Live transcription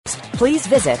please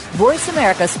visit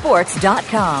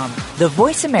VoiceAmericaSports.com. The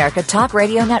Voice America Talk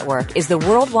Radio Network is the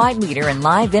worldwide leader in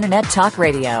live Internet talk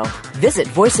radio. Visit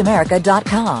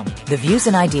VoiceAmerica.com. The views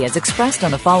and ideas expressed on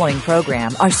the following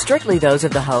program are strictly those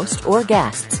of the host or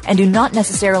guests and do not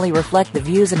necessarily reflect the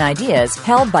views and ideas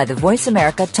held by the Voice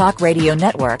America Talk Radio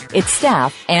Network, its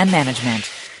staff, and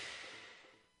management.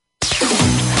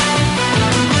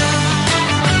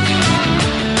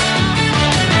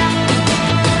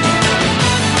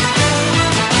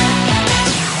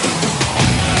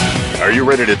 Are you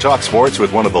ready to talk sports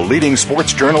with one of the leading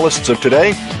sports journalists of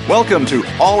today? Welcome to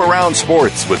All Around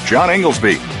Sports with John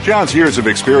Inglesby. John's years of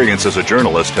experience as a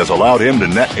journalist has allowed him to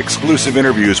net exclusive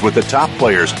interviews with the top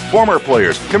players, former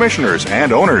players, commissioners,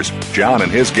 and owners. John and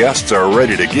his guests are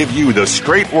ready to give you the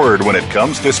straight word when it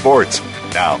comes to sports.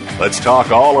 Now, let's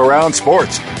talk all around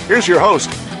sports. Here's your host,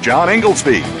 John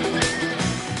Inglesby.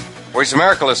 Voice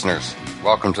America listeners,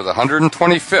 welcome to the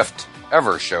 125th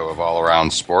ever show of All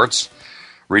Around Sports.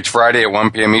 Each Friday at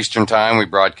 1 p.m. Eastern Time, we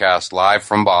broadcast live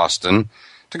from Boston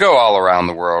to go all around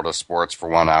the world of sports for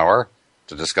 1 hour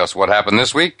to discuss what happened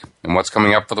this week and what's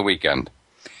coming up for the weekend.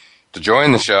 To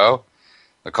join the show,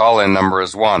 the call-in number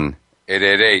is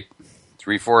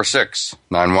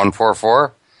 1-888-346-9144,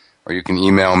 or you can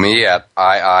email me at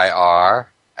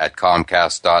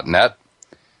iir@comcast.net,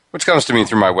 which comes to me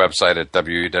through my website at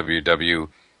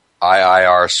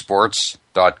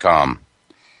www.iirsports.com.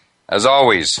 As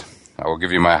always, I will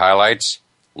give you my highlights,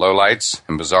 lowlights,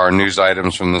 and bizarre news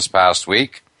items from this past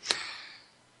week.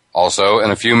 Also,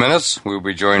 in a few minutes, we will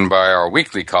be joined by our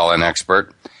weekly call-in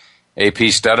expert,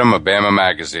 A.P. Stedham of Bama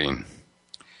Magazine.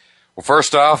 Well,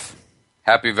 first off,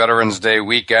 happy Veterans Day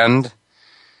weekend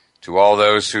to all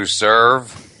those who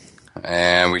serve.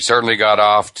 And we certainly got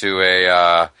off to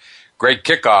a great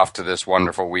kickoff to this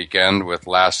wonderful weekend with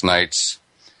last night's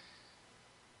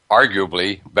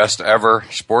arguably best ever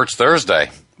Sports Thursday,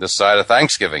 this side of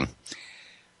Thanksgiving.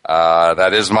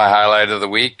 That is my highlight of the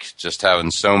week, just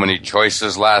having so many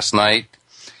choices last night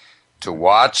to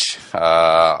watch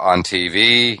on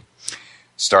TV,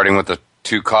 starting with the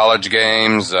two college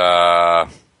games.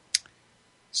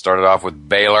 Started off with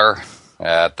Baylor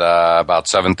at about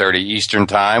 7:30 Eastern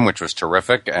Time, which was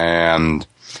terrific, and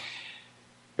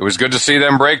it was good to see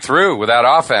them break through with that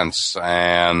offense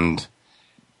and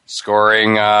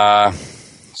scoring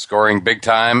big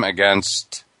time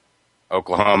against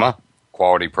Oklahoma.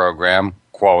 Quality program,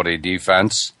 quality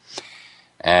defense,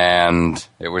 and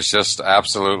it was just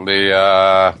absolutely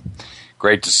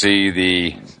great to see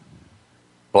the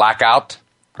blackout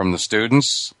from the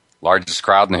students, largest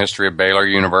crowd in the history of Baylor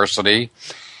University.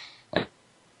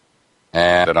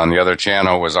 And on the other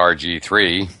channel was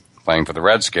RG3 playing for the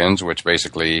Redskins, which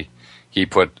basically he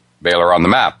put Baylor on the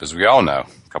map, as we all know,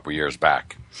 a couple years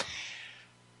back.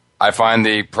 I find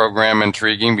the program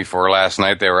intriguing. Before last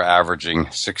night, they were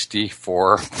averaging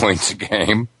 64 points a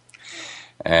game,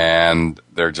 and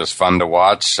they're just fun to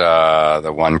watch.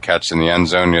 The one catch in the end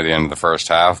zone near the end of the first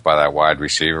half by that wide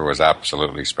receiver was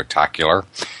absolutely spectacular.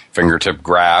 Fingertip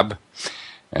grab,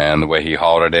 and the way he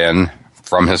hauled it in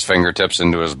from his fingertips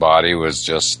into his body was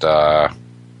just awesome,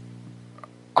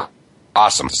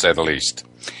 to say the least.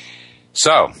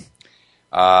 So,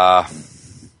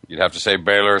 you'd have to say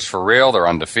Baylor's for real. They're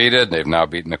undefeated. They've now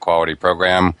beaten a quality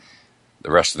program. The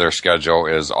rest of their schedule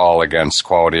is all against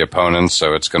quality opponents,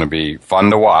 so it's going to be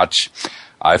fun to watch.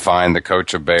 I find the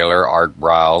coach of Baylor, Art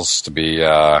Briles, to be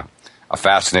a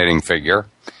fascinating figure.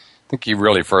 I think he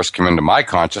really first came into my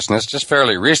consciousness just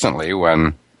fairly recently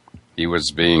when he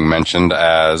was being mentioned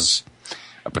as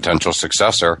a potential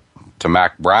successor to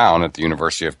Mack Brown at the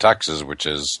University of Texas, which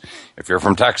is, if you're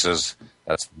from Texas,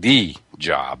 that's the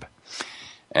job.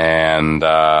 And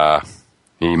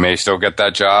he may still get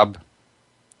that job,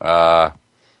 as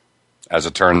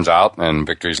it turns out, and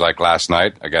victories like last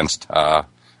night against, by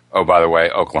the way,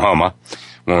 Oklahoma,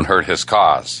 won't hurt his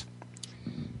cause.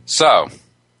 So,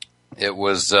 it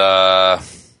was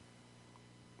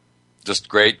just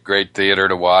great theater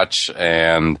to watch,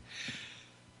 and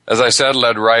as I said,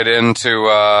 led right into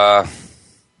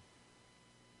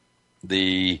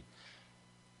the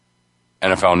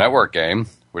NFL Network game,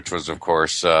 which was, of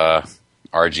course,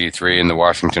 RG3 and the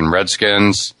Washington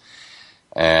Redskins.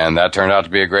 And that turned out to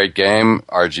be a great game.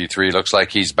 RG3 looks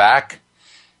like he's back.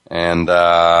 And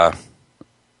that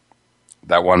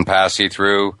one pass he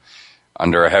threw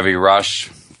under a heavy rush,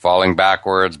 falling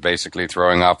backwards, basically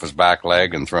throwing off his back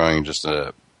leg and throwing just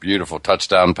a beautiful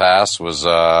touchdown pass was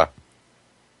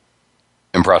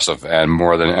impressive. And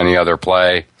more than any other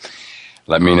play,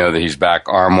 let me know that he's back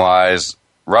arm-wise.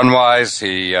 Run-wise,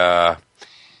 he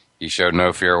showed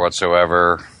no fear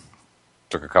whatsoever.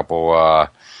 Took a couple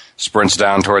sprints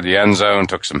down toward the end zone,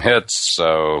 took some hits.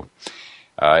 So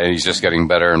he's just getting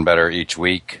better and better each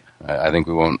week. I think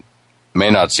we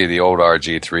may not see the old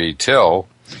RG3 till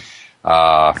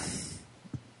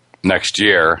next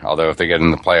year, although if they get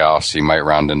in the playoffs, he might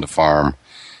round into farm,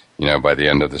 by the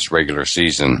end of this regular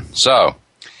season. So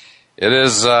it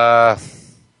is, and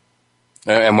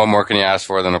what more can you ask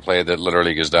for than a play that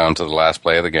literally goes down to the last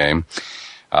play of the game?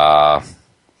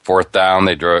 Fourth down,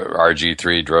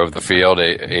 RG3 drove the field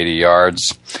 80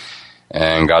 yards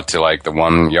and got to like the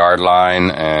 1 yard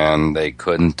line, and they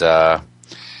couldn't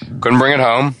bring it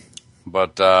home,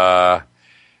 but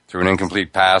threw an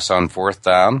incomplete pass on fourth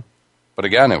down. But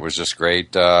again, it was just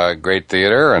great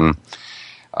theater, and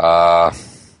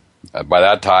by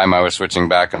that time I was switching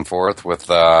back and forth with,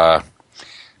 of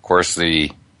course,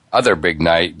 the other big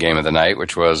game of the night,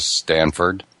 which was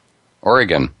Stanford,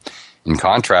 Oregon. In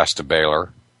contrast to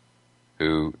Baylor,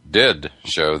 who did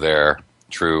show their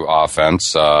true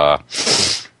offense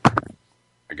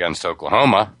against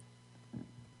Oklahoma,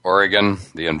 Oregon,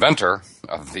 the inventor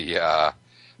of the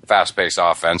fast-paced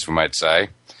offense, we might say,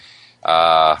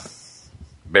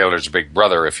 Baylor's big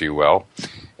brother, if you will,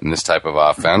 in this type of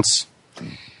offense.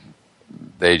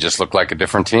 They just look like a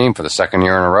different team for the second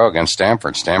year in a row against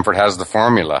Stanford. Stanford has the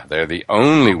formula. They're the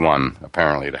only one,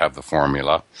 apparently, to have the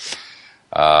formula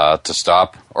to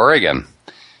stop Oregon.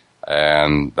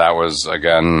 And that was,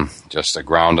 again, just a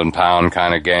ground and pound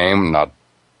kind of game, not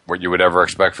what you would ever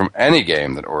expect from any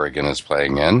game that Oregon is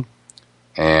playing in.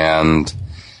 And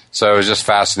so it was just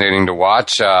fascinating to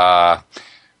watch.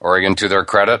 Oregon, to their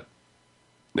credit,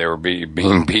 they were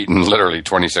being beaten literally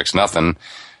 26-0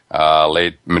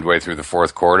 late midway through the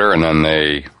fourth quarter, and then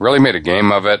they really made a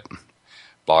game of it.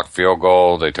 Blocked field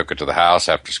goal. They took it to the house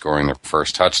after scoring their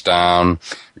first touchdown,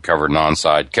 recovered an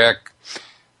onside kick,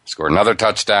 scored another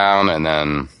touchdown, and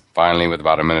then finally, with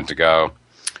about a minute to go,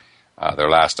 their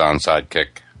last onside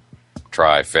kick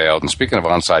try failed. And speaking of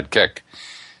onside kick,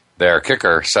 their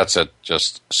kicker sets it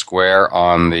just square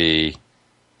on the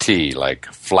tee, like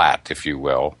flat, if you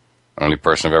will. Only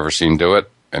person I've ever seen do it,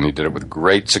 and he did it with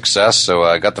great success. So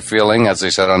I got the feeling, as they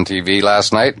said on TV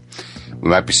last night, we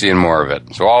might be seeing more of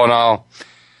it. So all in all,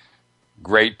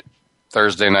 great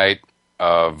Thursday night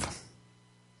of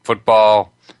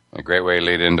football, a great way to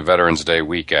lead into Veterans Day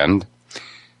weekend.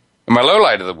 And my low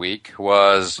light of the week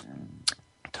was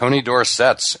Tony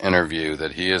Dorsett's interview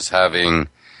that he is having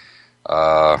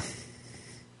some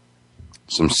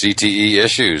CTE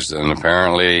issues, and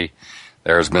apparently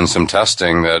there has been some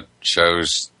testing that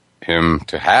shows him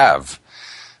to have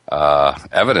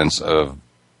evidence of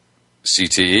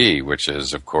CTE, which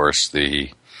is, of course,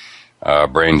 the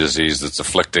brain disease that's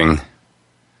afflicting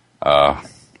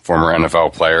former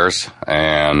NFL players.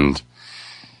 And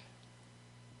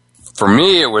for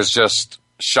me, it was just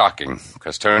shocking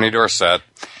because Tony Dorsett,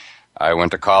 I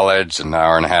went to college an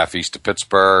hour and a half east of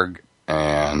Pittsburgh,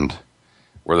 and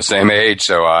we're the same age,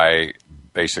 so I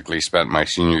basically spent my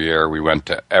senior year. We went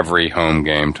to every home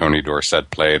game Tony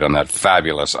Dorsett played on that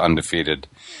fabulous undefeated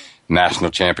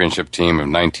national championship team of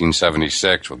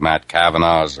 1976 with Matt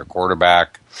Cavanaugh as their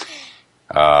quarterback.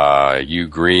 Hugh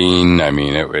Green. I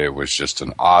mean, it was just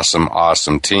an awesome,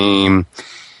 awesome team.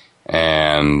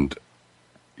 And,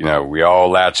 we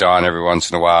all latch on every once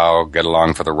in a while, get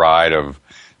along for the ride of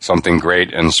something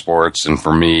great in sports. And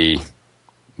for me,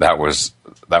 that was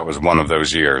one of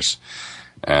those years.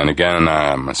 And again,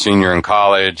 I'm a senior in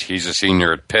college. He's a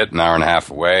senior at Pitt, an hour and a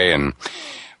half away. And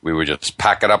we would just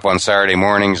pack it up on Saturday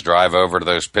mornings, drive over to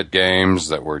those Pitt games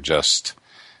that were just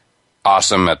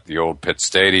awesome at the old Pitt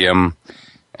Stadium.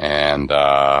 And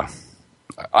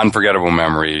unforgettable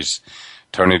memories.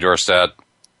 Tony Dorsett,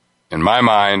 in my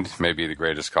mind, may be the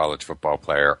greatest college football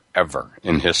player ever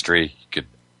in history. You could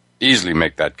easily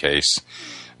make that case.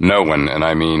 No one, and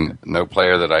I mean no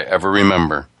player that I ever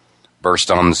remember,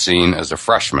 burst on the scene as a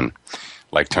freshman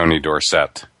like Tony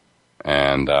Dorsett,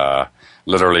 and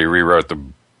literally rewrote the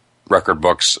record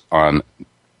books on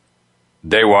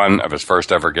day one of his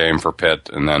first ever game for Pitt,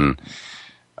 and then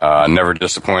never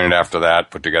disappointed after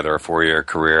that, put together a 4-year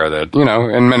career that,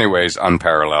 in many ways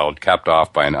unparalleled, capped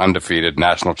off by an undefeated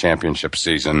national championship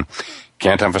season.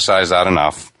 Can't emphasize that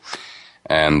enough.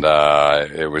 And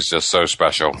it was just so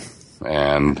special.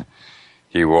 And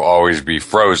he will always be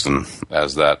frozen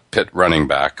as that Pitt running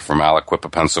back from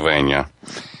Aliquippa, Pennsylvania,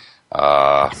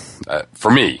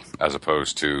 for me, as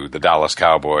opposed to the Dallas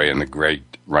Cowboy and the great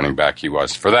running back he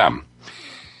was for them.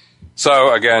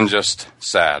 So, again, just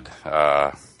sad,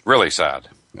 really sad,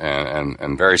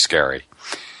 and very scary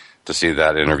to see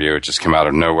that interview. It just came out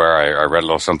of nowhere. I read a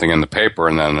little something in the paper,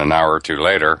 and then an hour or two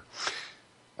later,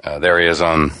 there he is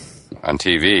on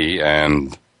TV,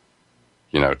 and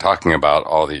talking about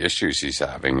all the issues he's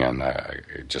having, and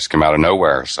it just came out of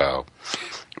nowhere. So,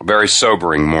 a very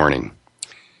sobering morning.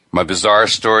 My bizarre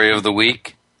story of the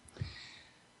week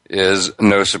is,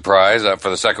 no surprise, for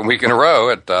the second week in a row,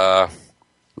 it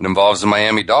involves the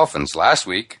Miami Dolphins. Last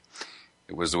week,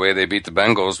 it was the way they beat the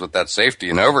Bengals with that safety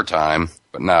in overtime,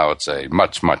 but now it's a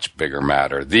much, much bigger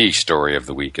matter. The story of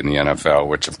the week in the NFL,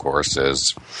 which, of course,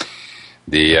 is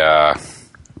the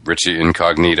Richie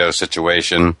Incognito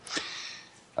situation.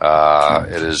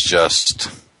 It is just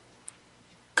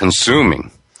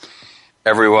consuming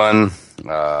everyone,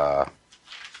 to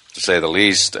say the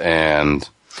least, and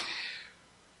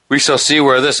we shall see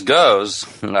where this goes.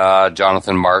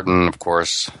 Jonathan Martin, of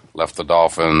course, left the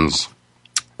Dolphins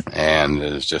and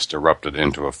has just erupted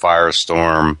into a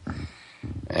firestorm.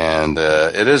 And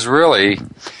it is really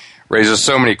raises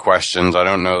so many questions. I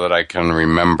don't know that I can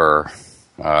remember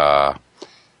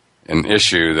an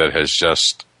issue that has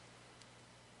just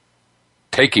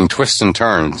taking twists and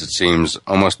turns, it seems,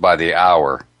 almost by the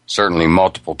hour, certainly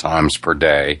multiple times per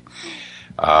day.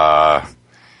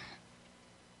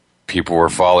 People were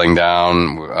falling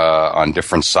down on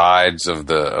different sides of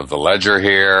the ledger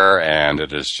here, and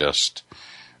it is just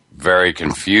very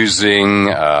confusing,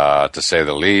 to say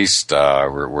the least.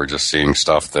 We're just seeing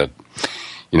stuff that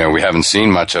we haven't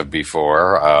seen much of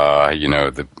before.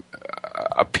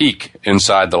 A peek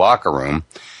inside the locker room,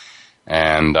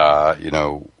 and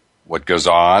what goes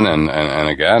on, and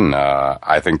again,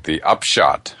 I think the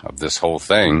upshot of this whole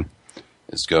thing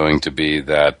is going to be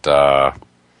that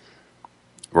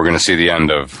we're going to see the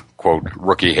end of, quote,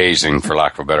 rookie hazing, for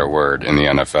lack of a better word, in the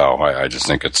NFL. I just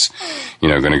think it's,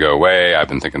 going to go away. I've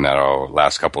been thinking that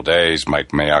last couple of days. Mike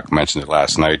Mayock mentioned it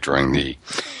last night during the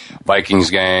Vikings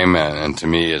game, and to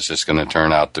me, it's just going to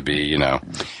turn out to be,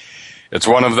 it's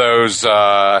one of those,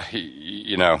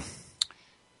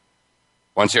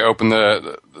 once you open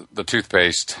the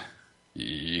toothpaste,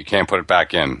 you can't put it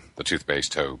back in the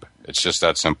toothpaste tube. It's just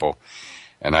that simple.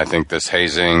 And I think this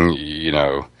hazing,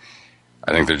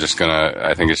 I think it's just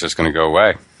gonna go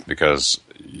away, because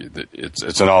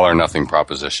it's an all or nothing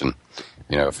proposition.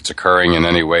 If it's occurring in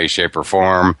any way, shape, or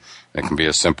form, it can be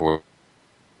as simple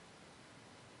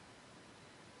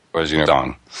as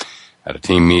at a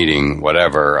team meeting,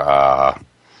 whatever.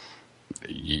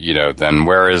 Then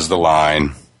where is the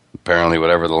line? Apparently,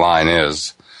 whatever the line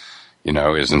is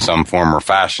in some form or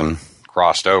fashion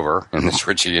crossed over in this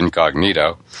Richie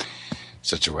Incognito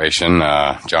situation.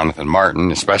 Jonathan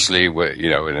Martin, especially,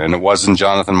 and it wasn't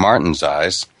Jonathan Martin's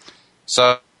eyes.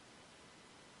 So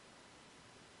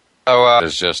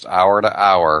it's just hour to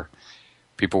hour,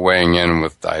 people weighing in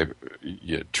with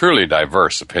truly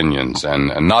diverse opinions,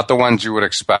 and not the ones you would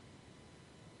expect.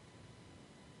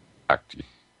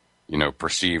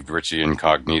 Perceived Richie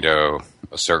Incognito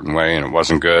a certain way, and it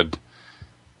wasn't good.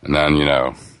 And then,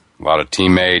 a lot of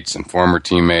teammates and former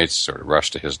teammates sort of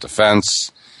rushed to his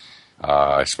defense.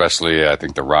 Especially, I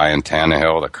think, the Ryan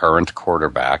Tannehill, the current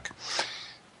quarterback,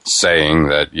 saying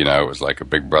that, it was like a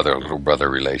big brother, little brother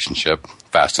relationship.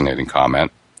 Fascinating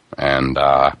comment. And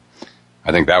I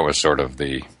think that was sort of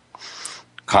the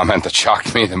comment that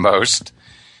shocked me the most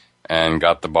and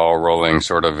got the ball rolling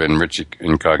sort of in Richie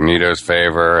Incognito's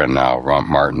favor. And now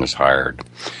Martin has hired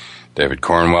David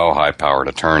Cornwell, high-powered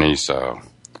attorney. So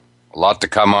a lot to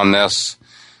come on this.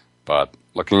 But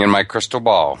looking in my crystal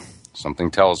ball,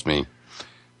 something tells me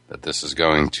that this is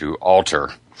going to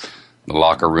alter the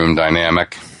locker room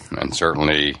dynamic, and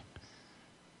certainly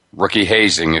rookie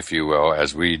hazing, if you will,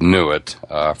 as we knew it,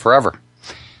 forever.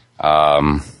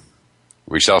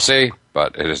 We shall see,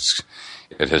 but it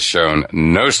has shown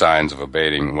no signs of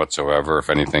abating whatsoever. If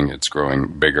anything, it's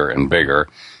growing bigger and bigger.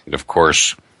 It, of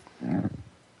course,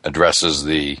 addresses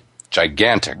the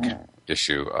gigantic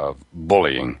issue of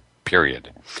bullying,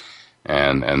 period.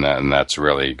 And that's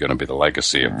really going to be the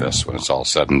legacy of this when it's all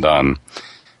said and done,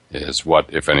 is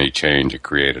what, if any, change it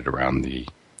created around the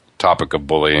topic of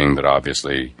bullying that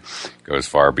obviously goes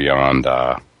far beyond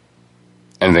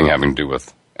anything having to do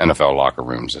with NFL locker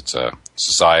rooms. It's a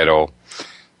societal,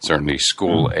 certainly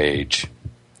school-age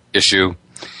issue.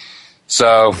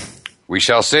 So we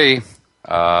shall see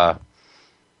how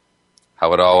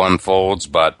it all unfolds,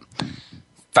 but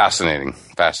fascinating,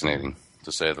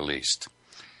 to say the least.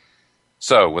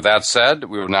 So, with that said,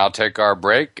 we will now take our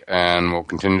break, and we'll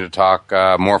continue to talk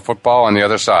more football on the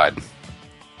other side.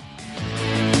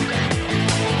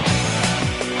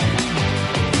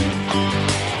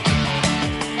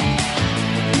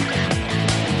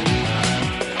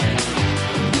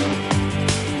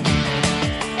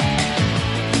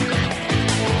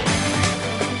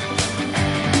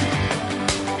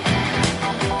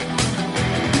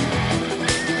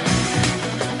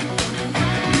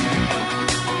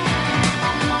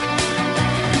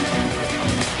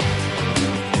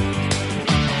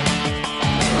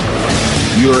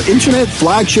 Your internet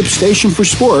flagship station for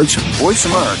sports, Voice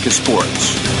America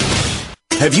Sports.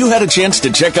 Have you had a chance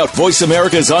to check out Voice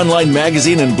America's online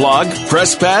magazine and blog,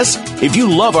 Press Pass? If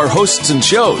you love our hosts and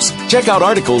shows, check out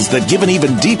articles that give an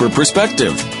even deeper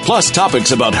perspective. Plus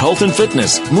topics about health and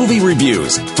fitness, movie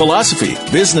reviews, philosophy,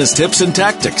 business tips and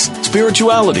tactics,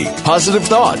 spirituality, positive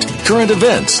thought, current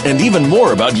events, and even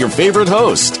more about your favorite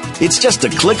host. It's just a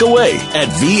click away at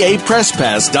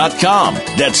vapresspass.com.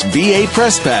 That's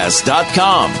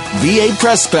vapresspass.com. VA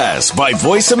Press Pass by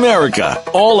Voice America.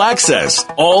 All access,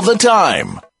 all the time.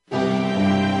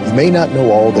 You may not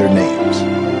know all their names,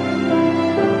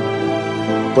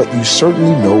 but you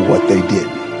certainly know what they did.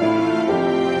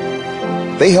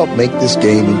 They helped make this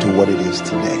game into what it is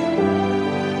today.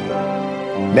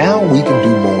 Now we can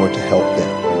do more to help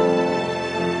them.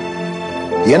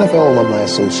 The NFL Alumni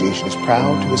Association is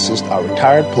proud to assist our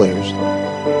retired players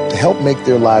to help make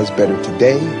their lives better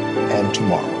today and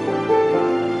tomorrow.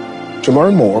 To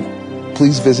learn more,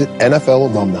 please visit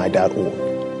NFLalumni.org.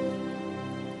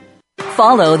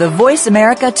 Follow the Voice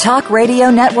America Talk Radio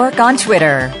Network on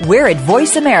Twitter. We're at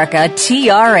Voice America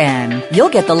TRN. You'll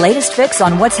get the latest fix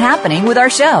on what's happening with our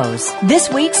shows,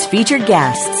 this week's featured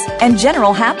guests, and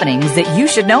general happenings that you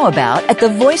should know about at the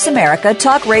Voice America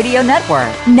Talk Radio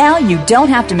Network. Now you don't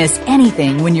have to miss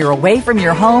anything when you're away from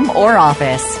your home or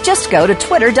office. Just go to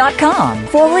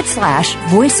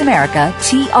twitter.com/Voice America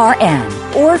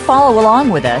TRN or follow along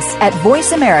with us at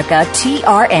Voice America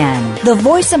TRN, the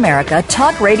Voice America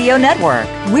Talk Radio Network.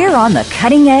 We're on the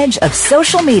cutting edge of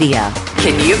social media.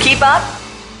 Can you keep up?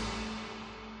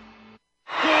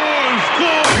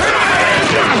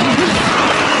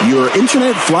 Your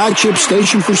internet flagship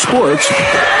station for sports,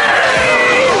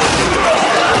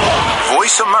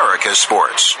 Voice America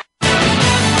Sports.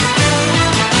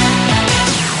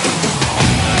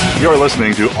 You're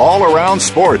listening to All Around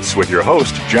Sports with your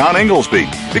host, John Inglesby.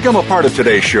 Become a part of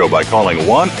today's show by calling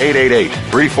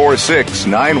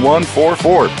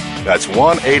 1-888-346-9144. That's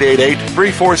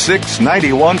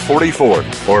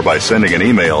 1-888-346-9144. Or by sending an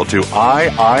email to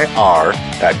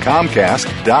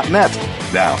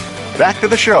iir@comcast.net. Now, back to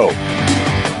the show.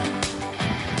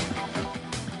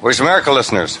 Voice America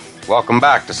listeners, welcome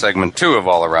back to segment 2 of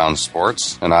All Around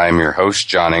Sports, and I am your host,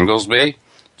 John Inglesby.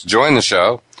 To join the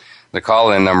show, the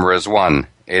call-in number is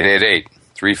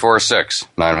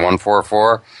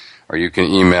 1-888-346-9144, or you can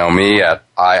email me at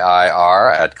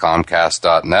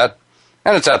iir@comcast.net.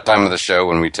 And it's that time of the show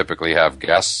when we typically have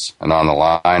guests, and on the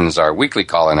line is our weekly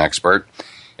call-in expert,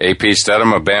 AP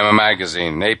Stedham of Bama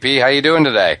Magazine. AP, how you doing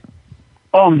today?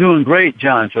 Oh, I'm doing great,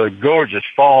 John. It's a gorgeous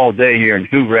fall day here in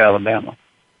Hoover, Alabama.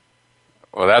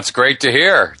 Well, that's great to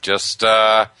hear. Just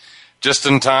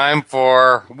in time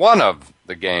for one of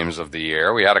the games of the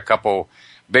year. We had a couple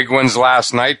big ones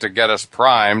last night to get us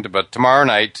primed, but tomorrow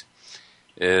night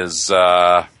is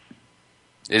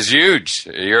huge.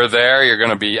 You're there. You're going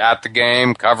to be at the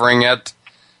game, covering it.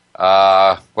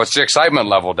 What's the excitement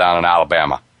level down in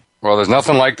Alabama? Well, there's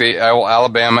nothing like the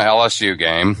Alabama-LSU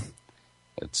game.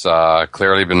 It's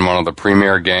clearly been one of the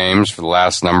premier games for the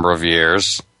last number of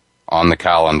years on the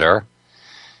calendar.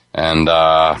 And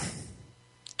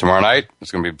tomorrow night,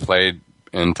 it's going to be played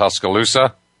in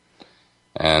Tuscaloosa.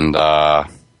 And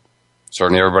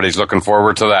certainly everybody's looking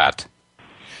forward to that.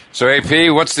 So,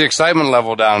 AP, what's the excitement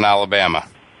level down in Alabama?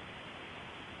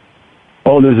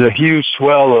 Oh, there's a huge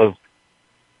swell of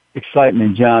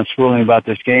excitement, John, swirling about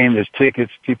this game. There's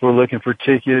tickets. People are looking for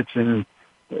tickets and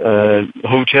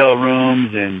hotel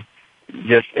rooms, and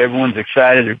just everyone's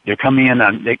excited. They're coming in.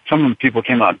 Some of the people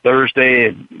came out Thursday,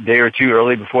 a day or two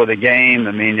early before the game.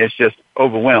 I mean, it's just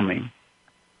overwhelming.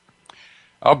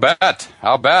 I'll bet.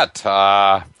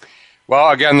 Well,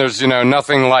 again, there's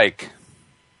nothing like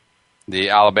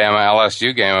the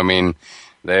Alabama-LSU game. I mean,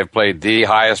 they've played the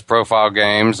highest profile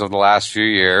games of the last few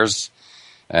years.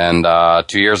 And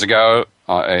 2 years ago,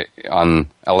 on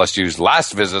LSU's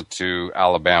last visit to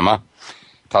Alabama,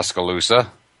 Tuscaloosa,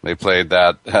 they played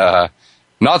that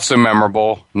not so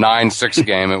memorable 9-6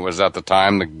 game. It was at the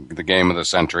time the game of the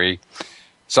century.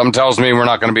 Something tells me we're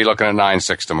not going to be looking at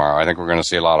 9-6 tomorrow. I think we're going to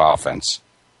see a lot of offense.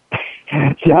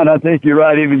 John, I think you're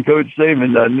right. Even Coach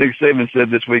Saban, Nick Saban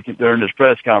said this week during his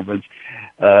press conference,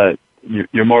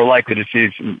 you're more likely to see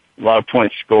a lot of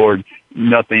points scored,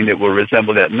 nothing that will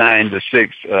resemble that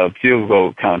 9-6 field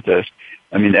goal contest.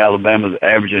 I mean, Alabama's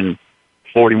averaging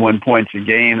 41 points a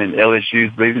game, and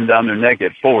LSU's breathing down their neck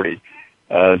at 40.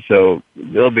 So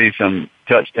there'll be some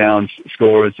touchdowns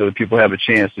scored so that people have a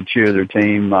chance to cheer their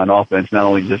team on offense, not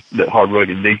only just the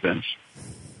hard-working defense.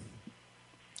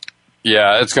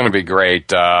 Yeah, it's going to be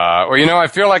great. I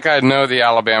feel like I know the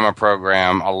Alabama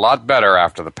program a lot better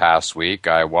after the past week.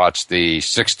 I watched the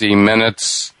 60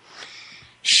 Minutes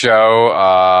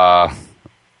show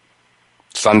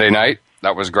Sunday night.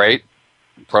 That was great.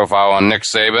 Profile on Nick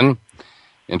Saban.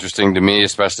 Interesting to me,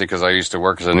 especially because I used to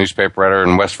work as a newspaper editor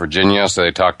in West Virginia. So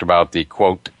they talked about the,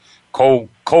 quote, coal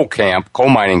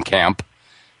mining camp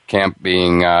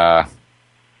being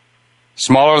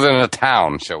smaller than a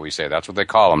town, shall we say. That's what they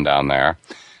call them down there.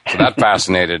 So that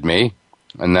fascinated me.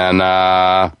 And then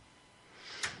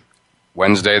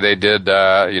Wednesday they did,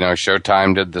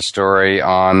 Showtime did the story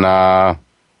on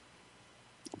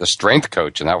the strength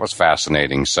coach, and that was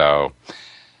fascinating. So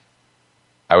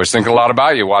I was thinking a lot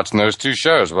about you watching those two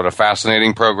shows. What a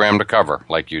fascinating program to cover,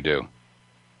 like you do.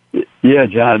 Yeah,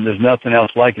 John, there's nothing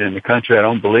else like it in the country, I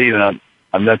don't believe. And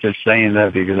I'm not just saying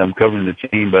that because I'm covering the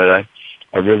team, but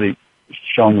I really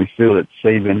strongly feel that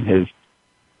Saban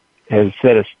has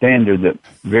set a standard that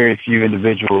very few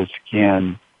individuals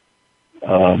can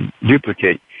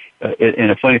duplicate. And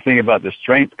the funny thing about the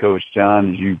strength coach,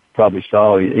 John, as you probably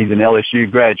saw, he's an LSU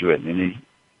graduate, and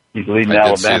he's leading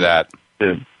Alabama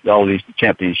to all these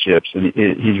championships. And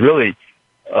he's really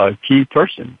a key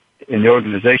person in the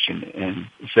organization, and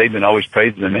Saban always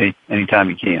praises him anytime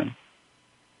he can.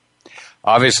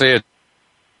 Obviously, it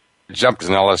jumped as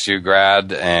an LSU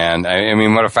grad, and I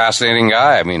mean, what a fascinating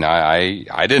guy. I mean,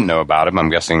 I didn't know about him. I'm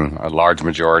guessing a large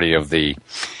majority of the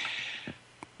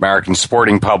American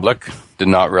sporting public did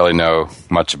not really know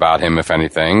much about him, if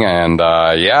anything. And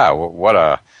what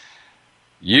a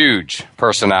huge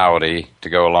personality to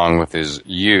go along with his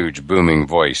huge booming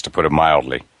voice, to put it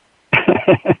mildly.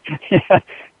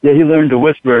 Yeah, he learned to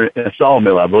whisper in a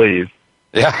sawmill, I believe.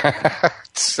 Yeah,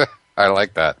 I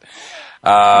like that.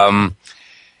 And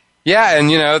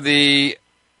the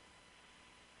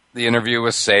interview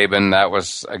with Saban, that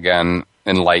was, again,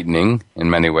 enlightening in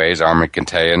many ways. Armin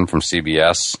Kantayan from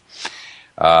CBS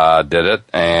did it.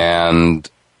 And,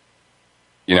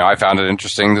 I found it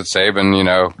interesting that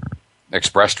Saban,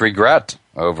 expressed regret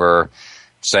over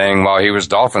saying while he was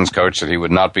Dolphins coach that he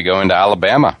would not be going to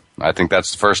Alabama. I think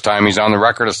that's the first time he's on the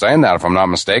record of saying that, if I'm not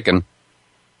mistaken.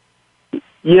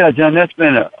 Yeah, John, that's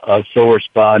been a sore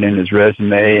spot in his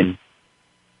resume. And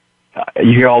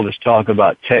you hear all this talk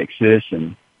about Texas,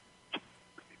 and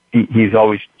he's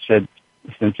always said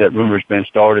since that rumor's been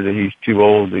started that he's too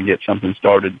old to get something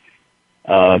started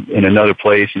in another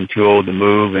place and too old to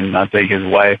move. And I think his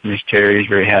wife, Miss Terry, is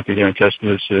very happy there in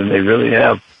Tuscaloosa, and they really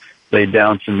have laid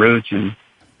down some roots. And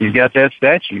he's got that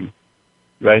statue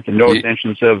right at the north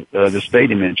entrance of the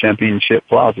stadium in Championship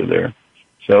Plaza there.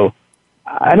 So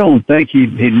I don't think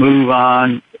he'd move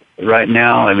on right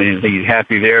now. I mean, I think he's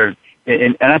happy there.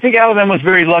 And I think Alabama was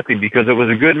very lucky because it was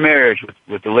a good marriage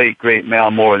with the late, great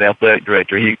Mal Moore, the athletic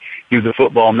director. He was a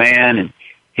football man, and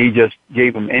he just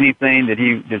gave him anything that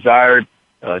he desired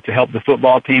to help the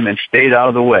football team and stayed out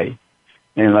of the way.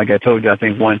 And like I told you, I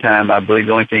think one time, I believe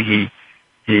the only thing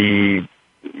he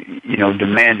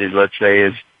demanded, let's say,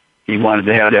 is he wanted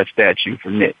to have that statue for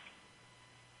Nick.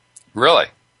 Really?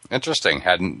 Interesting.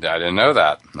 I didn't know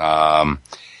that.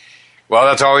 Well,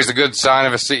 that's always a good sign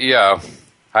of a CEO.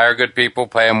 Hire good people,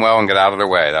 pay them well, and get out of their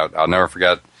way. I'll never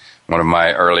forget one of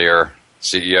my earlier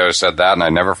CEOs said that, and I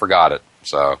never forgot it.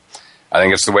 So I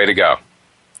think it's the way to go.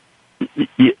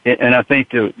 And I think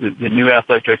the new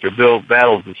athletic director, Bill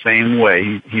Battle's the same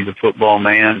way. He's a football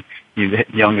man. He's the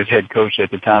youngest head coach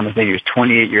at the time. I think he was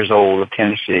 28 years old of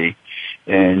Tennessee.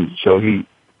 And so he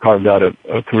carved out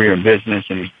a career in business,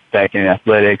 and he's back in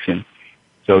athletics. And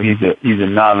so he's a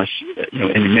novice, in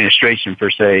administration per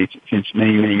se, since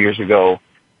many, many years ago.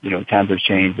 Times have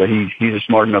changed, but he's a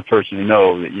smart enough person to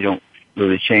know that you don't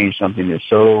really change something that's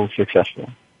so successful.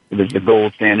 It is the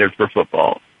gold standard for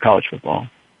football, college football.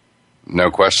 No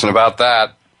question about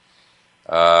that.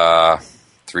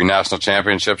 3 national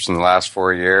championships in the last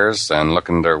 4 years, and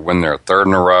looking to win their 3rd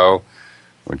in a row,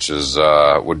 which is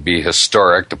would be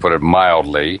historic, to put it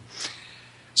mildly.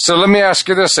 So let me ask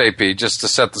you this, AP, just to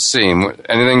set the scene.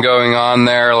 Anything going on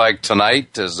there like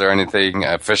tonight? Is there anything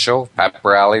official, pep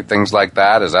rally, things like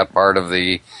that? Is that part of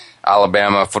the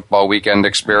Alabama football weekend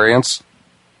experience?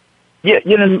 Yeah,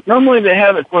 normally they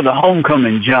have it for the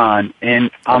homecoming, John, and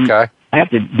I have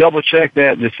to double-check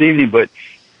that this evening, but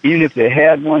even if they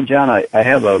had one, John, I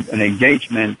have an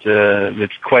engagement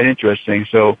that's quite interesting,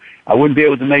 so I wouldn't be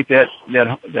able to make that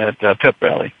pep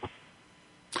rally.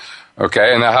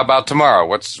 Okay, and how about tomorrow?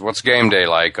 What's game day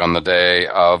like on the day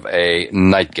of a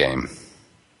night game?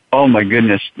 Oh, my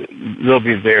goodness. They'll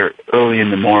be there early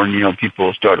in the morning. People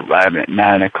will start arriving at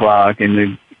 9 o'clock,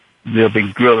 and they'll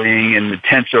be grilling, and the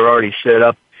tents are already set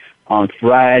up on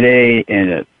Friday,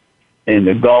 and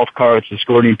the golf carts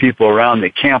escorting people around the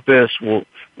campus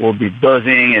will be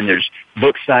buzzing, and there's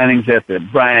book signings at the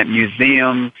Bryant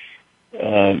Museum.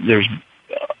 There's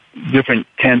different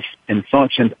tents and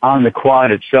functions on the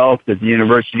quad itself that the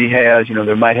university has.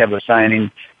 There might have a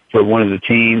signing for one of the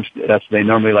teams. That's what they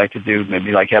normally like to do.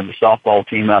 Maybe like have the softball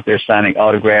team out there signing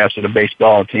autographs, or the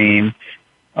baseball team.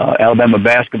 Alabama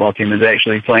basketball team is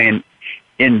actually playing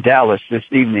in Dallas this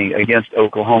evening against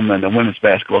Oklahoma, and the women's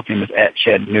basketball team is at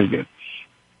Chattanooga.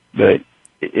 But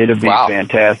it'll be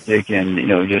fantastic, and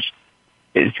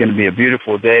it's going to be a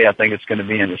beautiful day. I think it's going to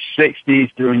be in the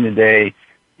 60s during the day,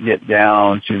 get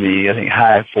down to the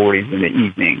high 40s in the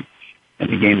evening, and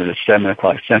the game is a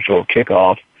 7:00 Central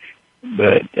kickoff.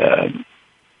 But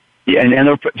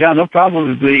and John, there'll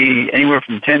probably be anywhere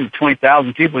from 10 to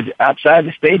 20,000 people outside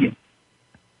the stadium.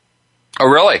 Oh,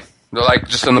 really? They're like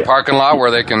just in the parking lot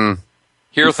where they can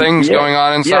hear things going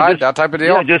on inside, that type of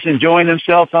deal? Yeah, just enjoying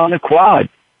themselves on the quad.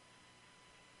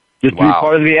 Just to be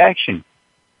part of the action.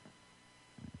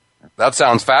 That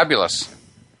sounds fabulous.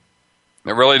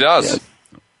 It really does.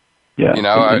 Yeah.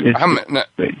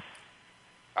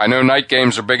 I know night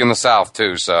games are big in the South,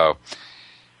 too, so,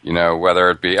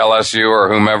 whether it be LSU or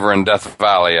whomever in Death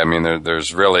Valley, I mean,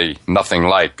 there's really nothing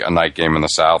like a night game in the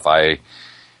South. I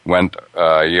went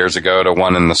years ago to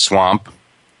one in the Swamp,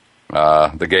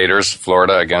 the Gators,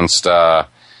 Florida, against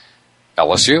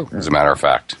LSU, as a matter of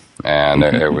fact, and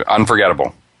it was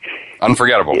unforgettable.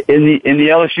 Unforgettable. In the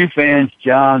LSU fans,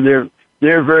 John,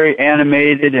 they're very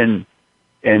animated, and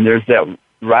there's that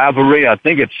rivalry. I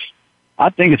think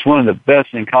it's one of the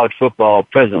best in college football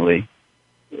presently.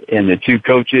 And the two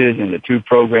coaches and the two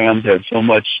programs have so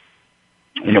much,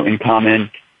 in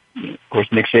common. Of course,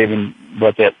 Nick Saban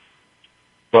brought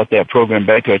that program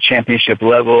back to a championship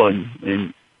level,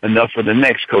 and enough for the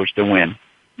next coach to win.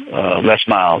 Les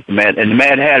Miles, the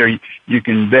Mad Hatter, you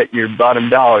can bet your bottom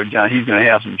dollar, John, he's going to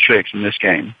have some tricks in this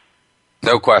game.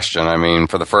 No question. I mean,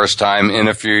 for the first time in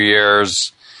a few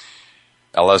years,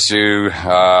 LSU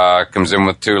comes in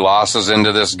with 2 losses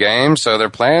into this game, so they're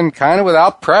playing kind of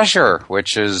without pressure,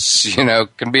 which is,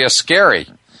 can be a scary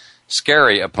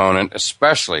opponent,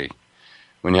 especially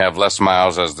when you have Les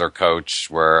Miles as their coach,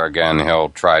 where, again, he'll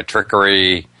try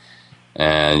trickery,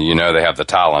 and they have the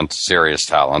talent, serious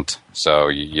talent. So,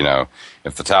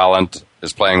 if the talent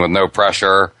is playing with no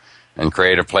pressure and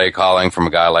creative play calling from a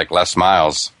guy like Les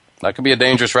Miles, that could be a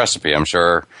dangerous recipe. I'm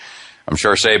sure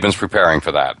Saban's preparing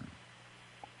for that.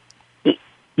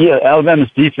 Yeah,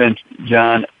 Alabama's defense,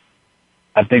 John,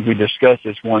 I think we discussed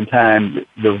this one time.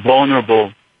 The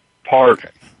vulnerable part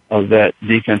of that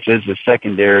defense is the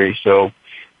secondary, so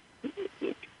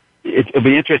it'll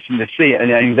be interesting to see.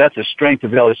 And I think that's a strength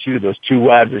of LSU, those 2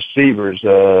 wide receivers.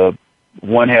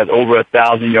 One has over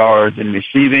 1,000 yards in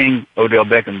receiving, Odell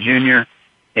Beckham Jr.,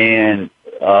 and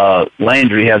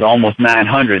Landry has almost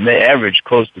 900. They average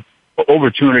close to over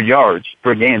 200 yards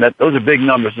per game. Those are big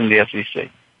numbers in the SEC.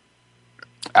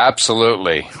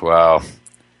 Absolutely. Well,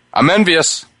 I'm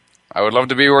envious. I would love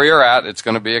to be where you're at. It's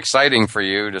going to be exciting for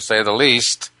you, to say the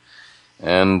least.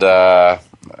 And I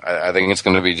think it's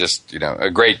going to be just, a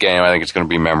great game. I think it's going to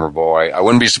be memorable. I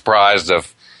wouldn't be surprised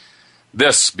if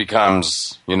this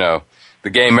becomes, the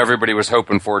game everybody was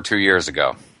hoping for 2 years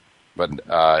ago. But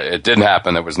it didn't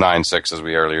happen. It was 9-6, as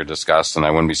we earlier discussed, and I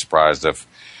wouldn't be surprised if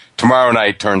tomorrow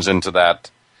night turns into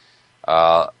that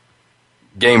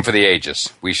game for the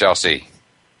ages. We shall see.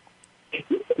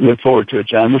 Look forward to it,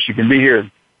 John. Wish you could be here.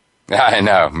 I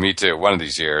know. Me too. One of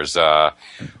these years. Well,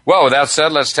 with that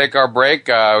said, let's take our break.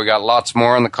 We got lots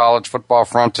more on the college football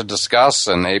front to discuss,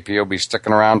 and AP will be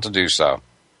sticking around to do so.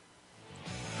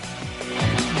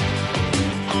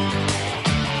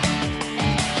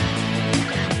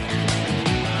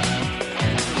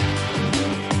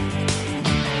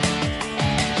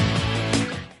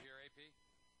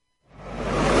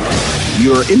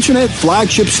 Your internet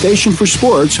flagship station for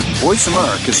sports, Voice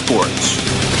America Sports.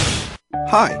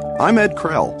 Hi, I'm Ed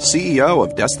Krell, CEO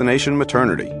of Destination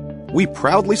Maternity. We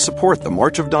proudly support the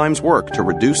March of Dimes work to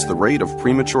reduce the rate of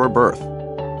premature birth.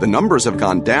 The numbers have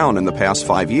gone down in the past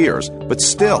 5 years, but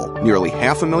still, nearly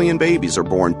 500,000 babies are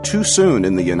born too soon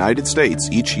in the United States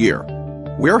each year.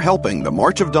 We're helping the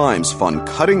March of Dimes fund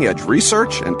cutting-edge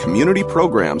research and community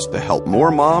programs to help more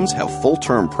moms have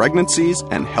full-term pregnancies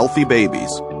and healthy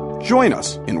babies. Join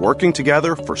us in working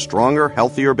together for stronger,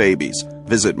 healthier babies.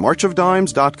 Visit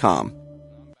marchofdimes.com.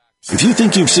 If you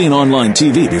think you've seen online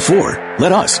TV before,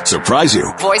 Let us surprise you.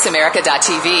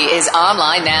 VoiceAmerica.tv is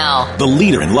online now. The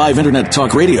leader in live Internet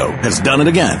talk radio has done it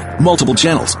again. Multiple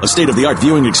channels, a state-of-the-art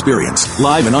viewing experience,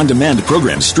 live and on-demand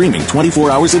programs streaming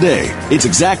 24 hours a day. It's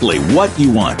exactly what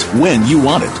you want, when you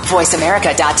want it.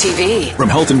 VoiceAmerica.tv. From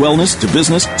health and wellness to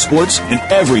business, sports, and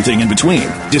everything in between.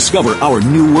 Discover our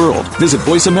new world. Visit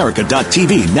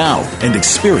VoiceAmerica.tv now and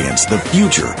experience the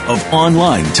future of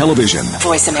online television.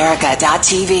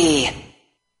 VoiceAmerica.tv.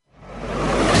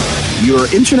 Your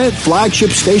internet flagship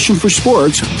station for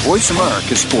sports, Voice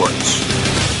America Sports.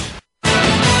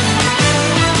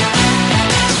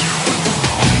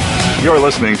 You're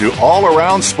listening to All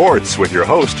Around Sports with your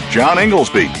host, John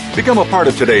Inglesby. Become a part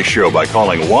of today's show by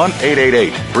calling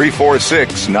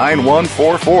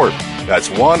 1-888-346-9144. That's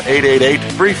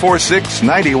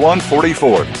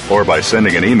 1-888-346-9144. Or by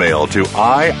sending an email to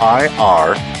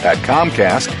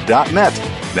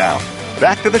iir@comcast.net. Now,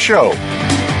 back to the show.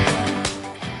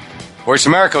 Voice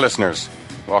America listeners,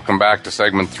 welcome back to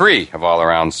segment 3 of All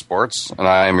Around Sports, and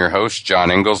I am your host, John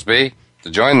Inglesby. To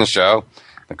join the show,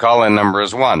 the call-in number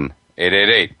is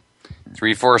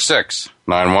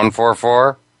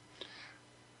 1-888-346-9144,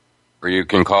 or you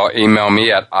can email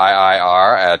me at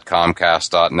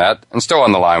iir@comcast.net. And still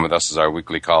on the line with us is our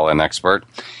weekly call-in expert,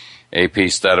 AP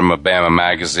Stedham of Bama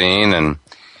Magazine. And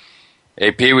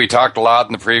AP, we talked a lot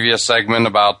in the previous segment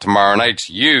about tomorrow night's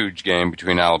huge game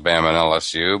between Alabama and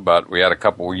LSU, but we had a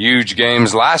couple huge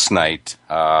games last night,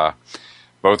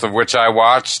 both of which I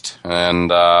watched,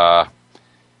 and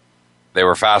they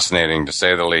were fascinating, to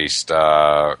say the least.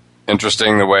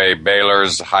 Interesting the way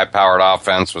Baylor's high-powered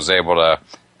offense was able to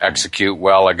execute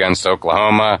well against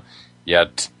Oklahoma,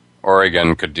 yet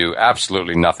Oregon could do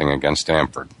absolutely nothing against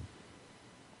Stanford.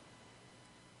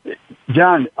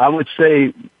 John, I would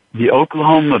say the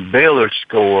Oklahoma-Baylor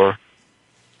score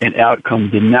and outcome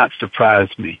did not surprise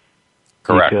me.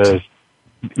 Correct. Because,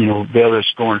 Baylor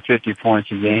scoring 50 points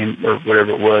a game or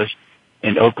whatever it was,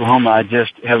 and Oklahoma, I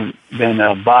just haven't been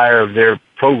a buyer of their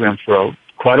program for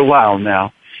quite a while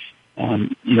now.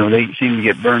 They seem to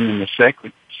get burned in the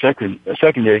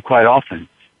secondary quite often.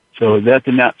 So that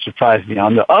did not surprise me.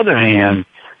 On the other hand,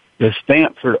 the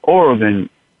Stanford-Oregon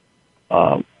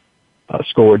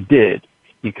score did,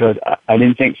 because I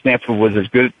didn't think Stanford was as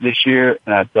good this year,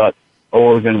 and I thought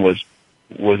Oregon was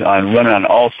running on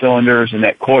all cylinders, and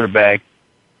that quarterback,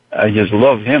 I just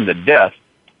loved him to death.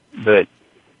 But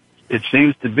it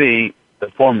seems to be the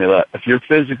formula. If you're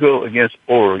physical against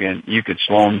Oregon, you could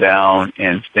slow them down,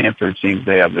 and Stanford seems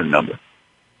to have their number.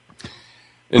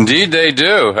 Indeed, they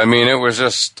do. I mean, it was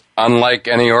just unlike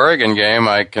any Oregon game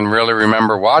I can really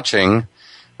remember watching.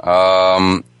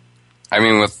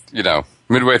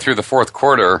 Midway through the fourth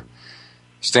quarter,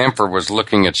 Stanford was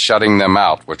looking at shutting them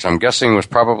out, which I'm guessing was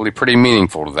probably pretty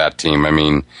meaningful to that team. I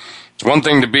mean, it's one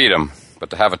thing to beat them, but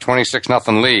to have a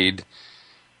 26-0 lead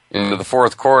into the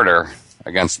fourth quarter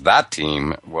against that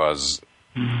team was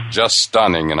just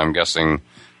stunning, and I'm guessing,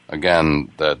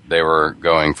 again, that they were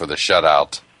going for the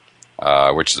shutout,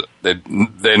 which they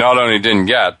not only didn't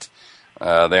get,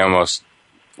 they almost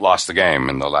lost the game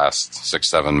in the last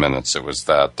 6-7 minutes. It was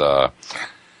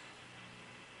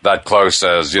that close,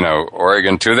 as,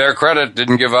 Oregon, to their credit,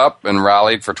 didn't give up and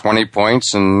rallied for 20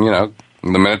 points, and, the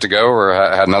minute to go,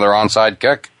 had another onside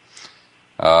kick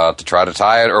to try to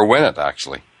tie it or win it,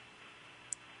 actually.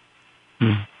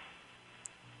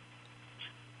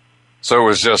 So it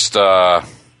was just,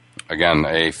 again,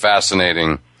 a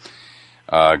fascinating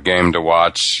game to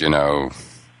watch.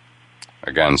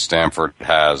 Again, Stanford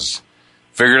has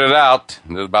figured it out.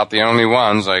 They're about the only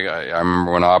ones. I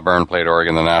remember when Auburn played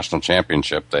Oregon in the national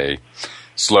championship, they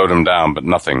slowed them down, but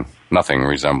nothing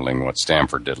resembling what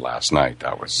Stanford did last night.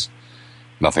 That was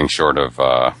nothing short of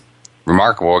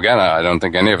remarkable. Again, I don't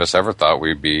think any of us ever thought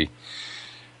we'd be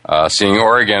seeing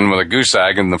Oregon with a goose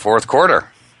egg in the fourth quarter,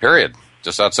 period.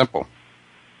 Just that simple.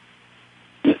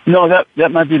 No,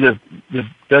 that might be the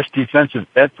best defensive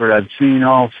effort I've seen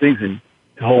all season,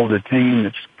 to hold a team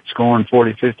that's scoring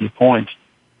 40, 50 points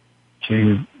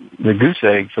to the goose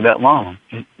egg for that long.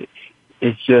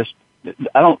 It's just,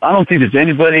 I don't think there's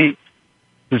anybody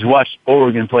who's watched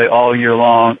Oregon play all year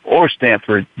long, or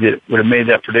Stanford, that would have made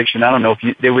that prediction. I don't know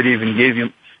if they would even give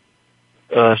you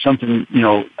something,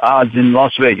 odds in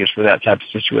Las Vegas for that type of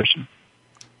situation.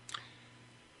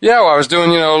 Yeah, well, I was doing,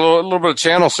 a little bit of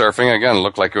channel surfing. Again, it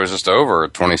looked like it was just over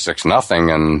at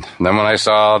 26-0. And then when I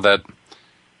saw that,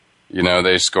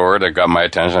 they scored, it got my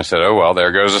attention. I said, oh, well,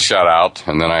 there goes a shutout.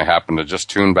 And then I happened to just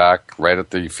tune back right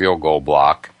at the field goal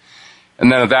block.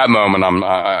 And then at that moment,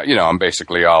 I'm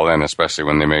basically all in, especially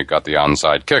when they got the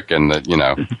onside kick. And that,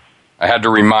 I had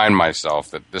to remind myself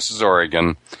that this is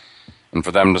Oregon. And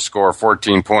for them to score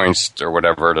 14 points or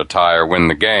whatever to tie or win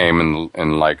the game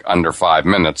in like under 5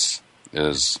 minutes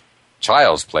is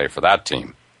child's play for that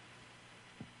team.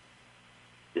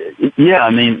 Yeah, I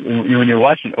mean, when you're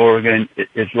watching Oregon,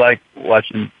 it's like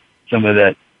watching some of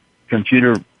that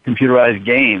computerized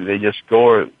game. They just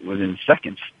score within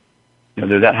seconds.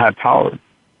 They're that high powered.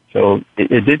 So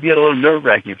it did get a little nerve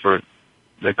wracking for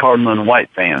the Cardinal and White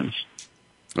fans.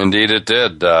 Indeed, it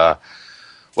did.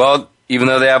 Well, even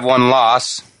though they have one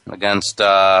loss against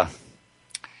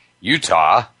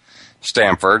Utah,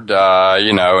 Stanford,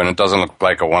 and it doesn't look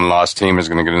like a one-loss team is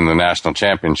going to get into the national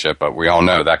championship, but we all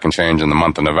know that can change in the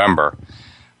month of November.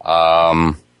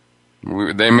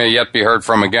 They may yet be heard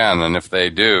from again, and if they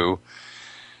do,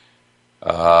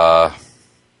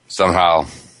 somehow,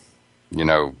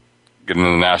 get into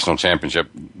the national championship,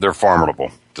 they're formidable,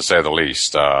 to say the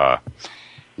least. That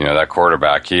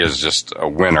quarterback, he is just a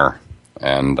winner,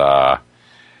 and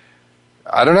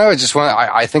I don't know.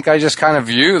 I think I just kind of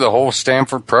view the whole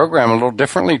Stanford program a little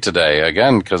differently today.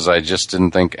 Again, because I just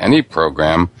didn't think any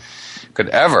program could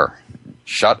ever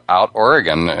shut out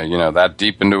Oregon, that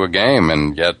deep into a game,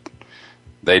 and yet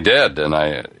they did.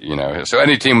 And so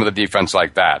any team with a defense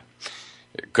like that,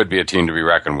 it could be a team to be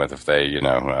reckoned with if they,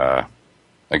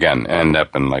 again, end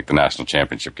up in like the national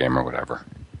championship game or whatever.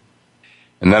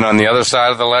 And then on the other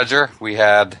side of the ledger, we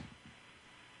had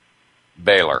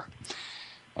Baylor.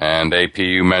 And AP,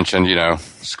 you mentioned,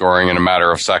 scoring in a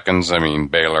matter of seconds. I mean,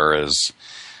 Baylor is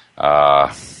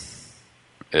the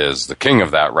king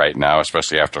of that right now,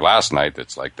 especially after last night.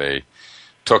 It's like they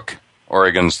took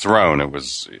Oregon's throne. It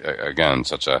was, again,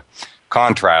 such a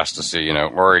contrast to see,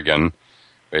 Oregon,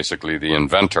 basically the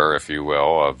inventor, if you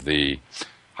will, of the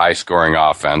high-scoring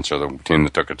offense, or the team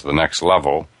that took it to the next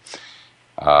level,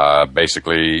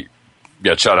 basically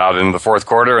get shut out into the fourth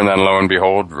quarter, and then lo and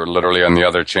behold, literally on the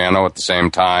other channel at the same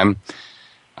time,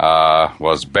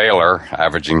 was Baylor,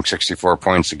 averaging 64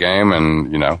 points a game,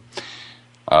 and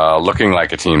looking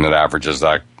like a team that averages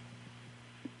that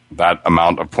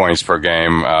amount of points per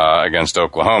game against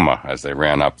Oklahoma, as they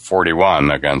ran up 41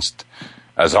 against,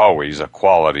 as always, a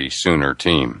quality Sooner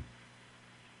team.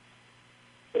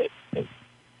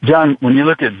 John, when you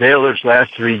look at Baylor's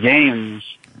last 3 games,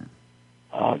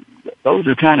 those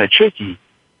are kind of tricky.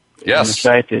 Yes. And the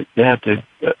fact that they have to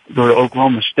go to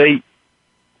Oklahoma State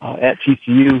at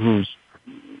TCU, who's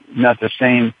not the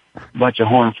same bunch of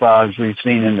horned frogs we've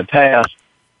seen in the past,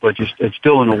 but it's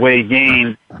still an away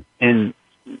game. And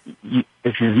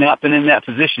if you've not been in that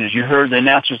position, as you heard the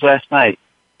announcers last night,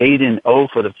 8-0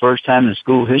 for the first time in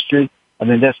school history, I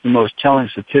think that's the most telling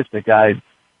statistic I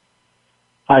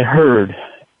heard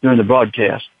during the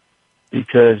broadcast,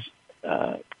 because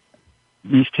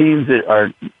these teams that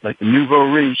are like the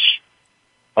nouveau riche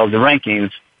of the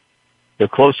rankings, the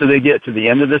closer they get to the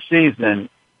end of the season,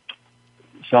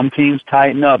 some teams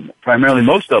tighten up. Primarily,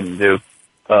 most of them do.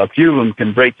 A few of them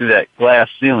can break through that glass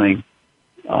ceiling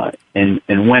and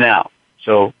win out.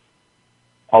 So,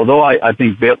 although I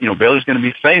think Baylor's going to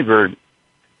be favored,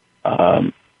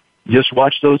 just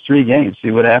watch those 3 games,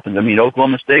 see what happens. I mean,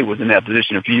 Oklahoma State was in that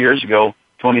position a few years ago,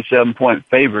 27-point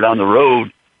favorite on the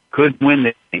road, could win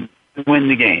the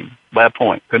game by a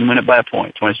point. Couldn't win it by a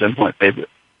point. 27-point favorite.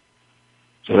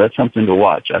 So that's something to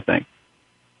watch, I think.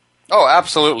 Oh,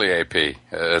 absolutely, AP.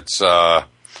 It's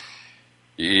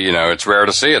it's rare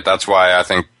to see it. That's why I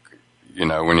think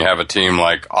when you have a team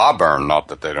like Auburn, not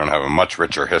that they don't have a much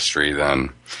richer history than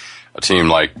a team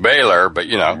like Baylor, but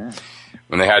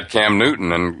when they had Cam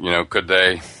Newton, and could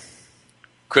they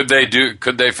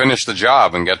finish the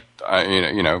job and get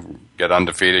get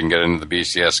undefeated and get into the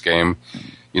BCS game,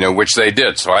 which they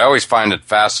did. So I always find it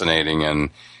fascinating, and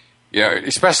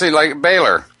especially like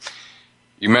Baylor.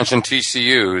 You mentioned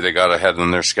TCU; they got ahead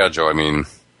in their schedule. I mean,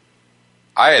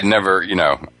 I had never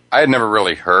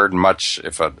really heard much,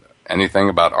 if anything,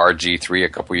 about RG3 a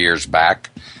couple years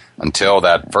back, until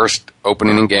that first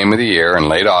opening game of the year in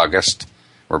late August,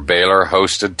 where Baylor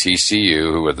hosted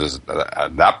TCU, who at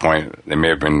that point they may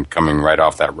have been coming right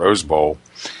off that Rose Bowl.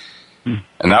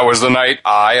 And that was the night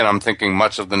and I'm thinking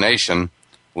much of the nation,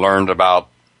 learned about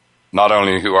not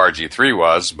only who RG3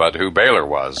 was, but who Baylor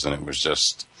was. And it was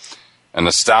just an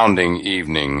astounding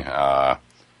evening.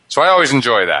 So I always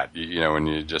enjoy that, when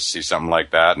you just see something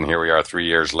like that. And here we are 3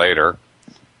 years later.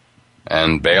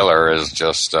 And Baylor is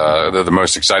just, they're the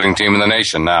most exciting team in the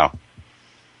nation now.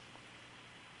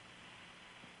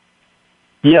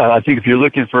 Yeah, I think if you're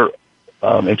looking for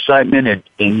excitement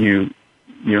and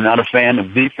you're not a fan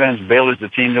of defense, Baylor's the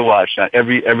team to watch.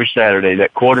 Every Saturday,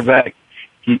 that quarterback,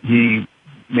 he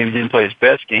maybe didn't play his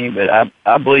best game, but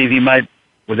I believe he might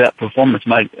with that performance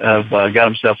might have got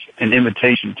himself an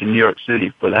invitation to New York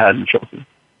City for the Heisman Trophy.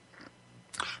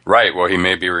 Right. Well, he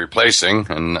may be replacing,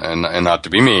 and not to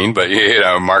be mean, but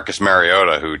Marcus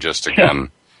Mariota, who just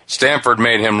again, Stanford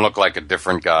made him look like a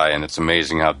different guy, and it's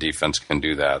amazing how defense can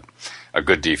do that. A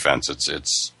good defense,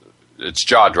 it's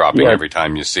jaw dropping every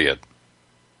time you see it.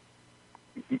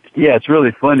 Yeah, it's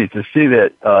really funny to see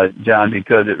that, John,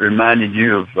 because it reminded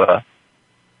you of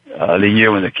the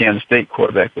year when the Kansas State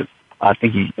quarterback was. I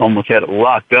think he almost had it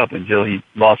locked up until he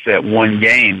lost that one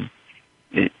game.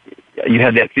 You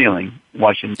had that feeling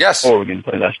watching Oregon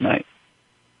play last night.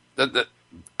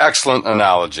 Excellent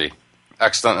analogy.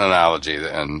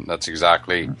 And that's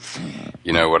exactly,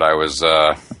 what I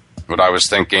was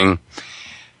thinking.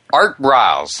 Art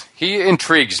Briles, he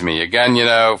intrigues me. Again,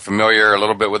 familiar a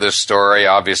little bit with his story.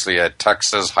 Obviously a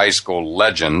Texas high school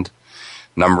legend,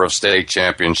 number of state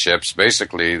championships,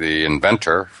 basically the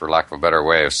inventor, for lack of a better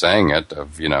way of saying it,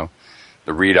 of, the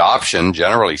read option,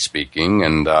 generally speaking.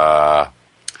 And,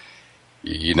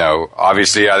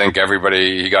 obviously I think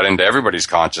he got into everybody's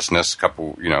consciousness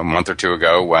a month or two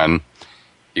ago when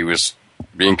he was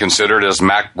being considered as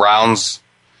Mack Brown's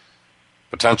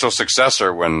potential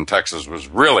successor when Texas was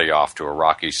really off to a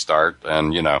rocky start.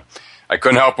 And, I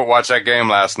couldn't help but watch that game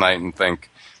last night and think,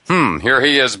 here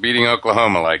he is beating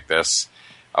Oklahoma like this.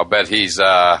 I'll bet he's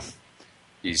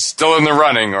still in the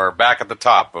running or back at the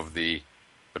top of the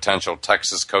potential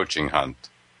Texas coaching hunt.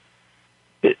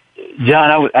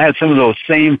 John, I had some of those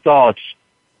same thoughts.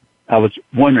 I was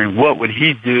wondering what would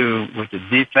he do with the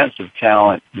defensive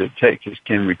talent that Texas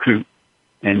can recruit.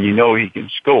 And he can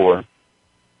score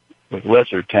with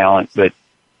lesser talent, but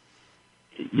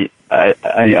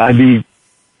I'd be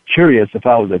curious if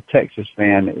I was a Texas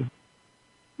fan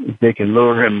if they can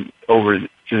lure him over to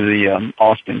the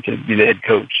Austin to be the head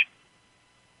coach.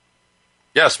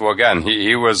 Yes, well, again,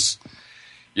 he was,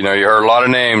 you heard a lot of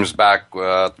names back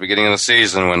at the beginning of the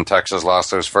season when Texas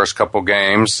lost those first couple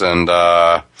games, and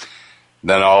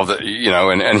then all the,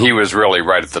 and he was really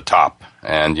right at the top.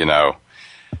 And,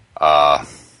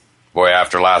 boy,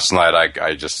 after last night,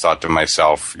 I just thought to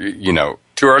myself, too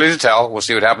early to tell. We'll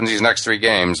see what happens these next 3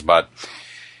 games. But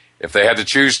if they had to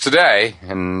choose today,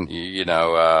 and,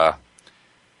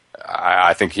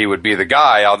 I think he would be the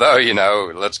guy. Although,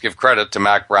 let's give credit to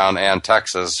Mack Brown and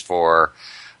Texas for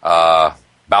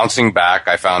bouncing back.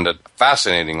 I found it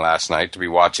fascinating last night to be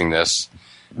watching this.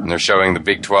 And they're showing the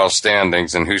Big 12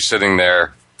 standings and who's sitting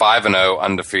there 5-0,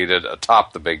 undefeated,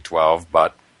 atop the Big 12,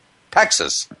 but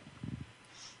Texas.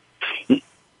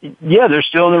 Yeah, they're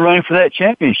still in the running for that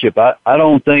championship. I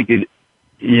don't think it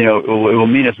will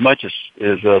mean as much as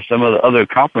some of the other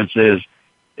conferences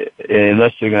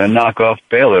unless they're going to knock off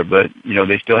Baylor. But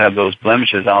they still have those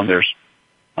blemishes on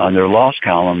their loss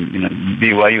column.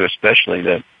 BYU especially,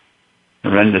 that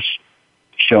horrendous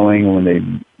showing when they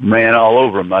ran all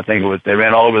over them. I think they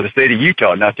ran all over the state of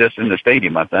Utah, not just in the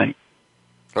stadium. I think.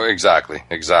 Oh, exactly.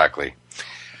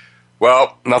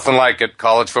 Well, nothing like it.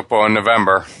 College football in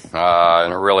November,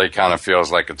 and it really kind of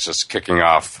feels like it's just kicking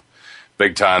off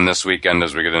big time this weekend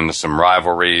as we get into some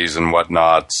rivalries and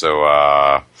whatnot.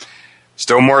 So,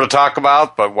 still more to talk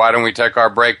about, but why don't we take our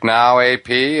break now, AP,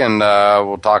 and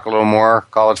we'll talk a little more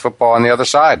college football on the other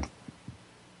side.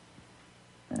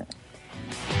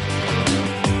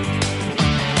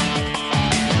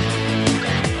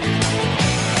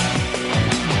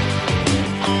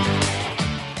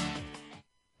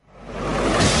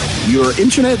 Your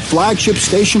internet flagship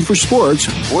station for sports,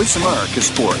 Voice America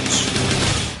Sports.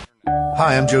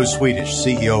 Hi, I'm Joe Swedish,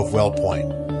 CEO of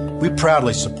WellPoint. We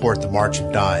proudly support the March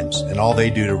of Dimes and all they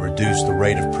do to reduce the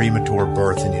rate of premature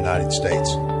birth in the United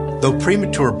States. Though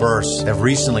premature births have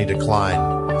recently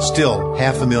declined, still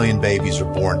 500,000 babies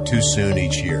are born too soon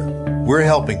each year. We're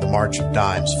helping the March of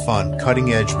Dimes fund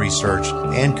cutting-edge research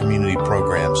and community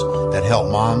programs that help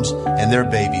moms and their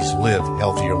babies live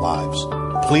healthier lives.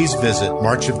 Please visit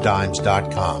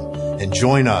marchofdimes.com and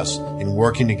join us in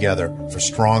working together for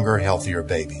stronger, healthier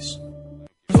babies.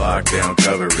 Lockdown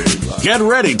coverage. Get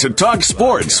ready to talk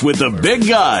sports with the big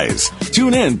guys.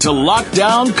 Tune in to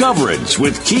Lockdown Coverage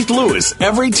with Keith Lewis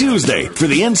every Tuesday for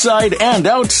the inside and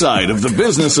outside of the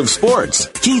business of sports.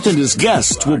 Keith and his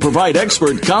guests will provide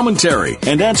expert commentary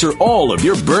and answer all of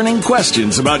your burning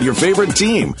questions about your favorite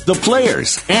team, the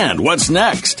players, and what's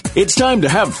next. It's time to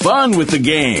have fun with the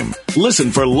game.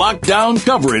 Listen for Lockdown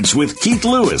Coverage with Keith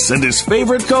Lewis and his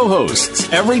favorite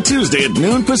co-hosts every Tuesday at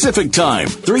noon Pacific Time,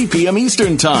 3 p.m.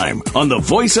 Eastern Time on the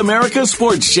Voice America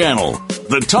Sports Channel.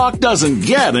 The talk doesn't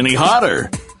get any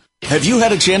hotter. Have you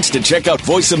had a chance to check out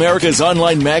Voice America's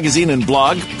online magazine and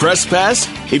blog, Press Pass?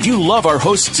 If you love our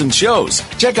hosts and shows,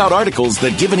 check out articles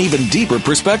that give an even deeper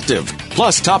perspective.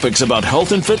 Plus topics about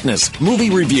health and fitness, movie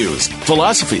reviews,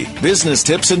 philosophy, business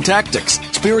tips and tactics,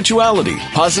 spirituality,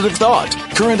 positive thought,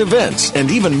 current events,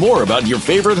 and even more about your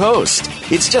favorite host.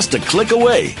 It's just a click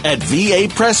away at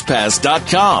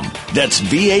vapresspass.com. That's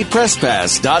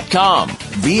vapresspass.com.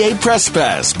 VA Press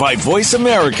Pass by Voice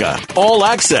America. All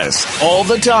access, all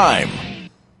the time.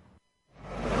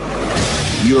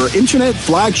 Your internet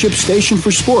flagship station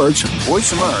for sports,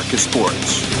 Voice America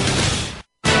Sports.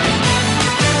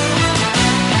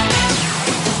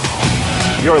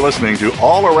 You're listening to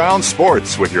All Around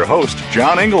Sports with your host,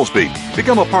 John Inglesby.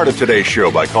 Become a part of today's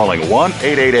show by calling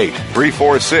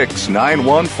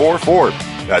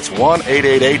 1-888-346-9144. That's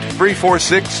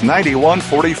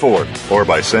 1-888-346-9144. Or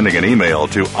by sending an email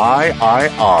to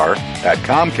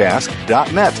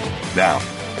iir@comcast.net. Now,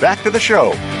 back to the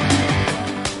show.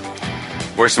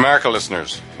 Voice America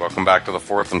listeners, welcome back to the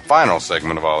fourth and final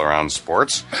segment of All Around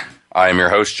Sports. I am your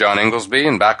host, John Inglesby,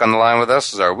 and back on the line with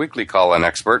us is our weekly call-in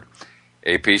expert,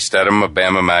 AP Stedham of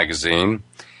Bama Magazine.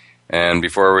 And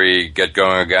before we get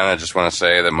going again, I just want to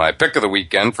say that my pick of the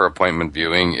weekend for appointment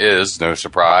viewing is, no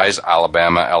surprise,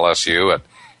 Alabama-LSU at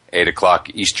 8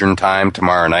 o'clock Eastern Time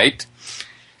tomorrow night.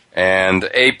 And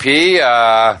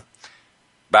AP,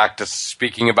 back to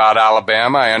speaking about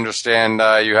Alabama, I understand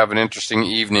you have an interesting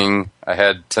evening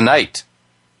ahead tonight.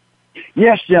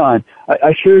 Yes, John,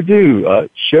 I sure do.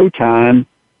 Showtime,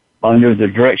 under the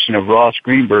direction of Ross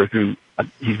Greenberg, who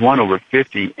he's won over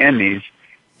 50 Emmys,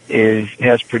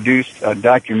 has produced a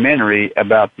documentary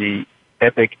about the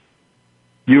epic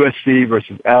USC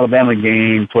versus Alabama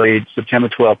game played September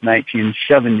 12,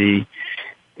 1970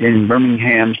 in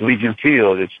Birmingham's Legion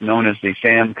Field. It's known as the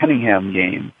Sam Cunningham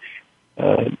game.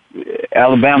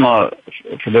 Alabama,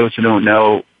 for those who don't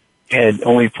know, had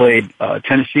only played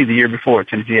Tennessee the year before.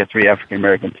 Tennessee had 3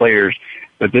 African-American players,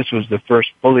 but this was the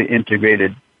first fully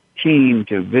integrated team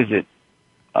to visit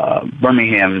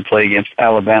Birmingham and play against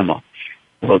Alabama.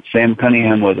 Well, Sam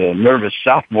Cunningham was a nervous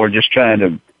sophomore just trying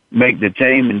to make the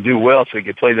team and do well so he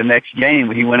could play the next game.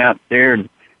 He went out there and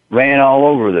ran all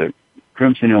over the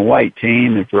crimson and white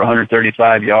team and for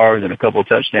 135 yards and a couple of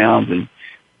touchdowns, and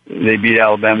they beat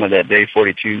Alabama that day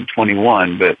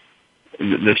 42-21. But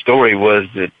the story was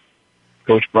that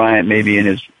Coach Bryant, maybe in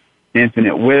his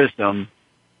infinite wisdom,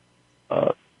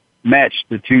 matched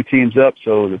the two teams up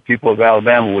so the people of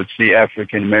Alabama would see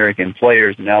African-American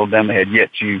players, and Alabama had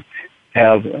yet to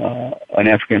have an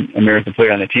African-American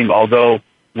player on the team, although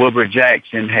Wilbur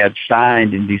Jackson had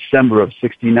signed in December of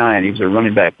 '69. He was a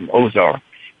running back from Ozark,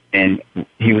 and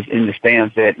he was in the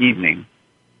stands that evening.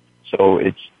 So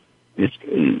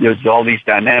there's all these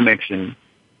dynamics and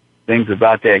things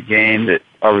about that game that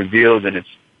are revealed, and it's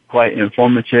quite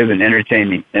informative and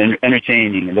entertaining. And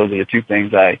those are the two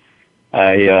things I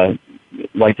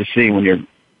like to see when you're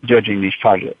judging these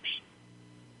projects.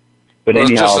 But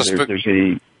anyhow, there's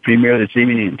a premiere this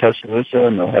evening in Tuscaloosa,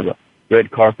 and they'll have a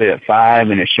red carpet at 5,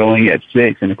 and it's showing at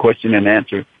 6, and a question and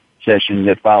answer session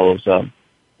that follows.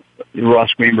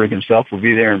 Ross Greenberg himself will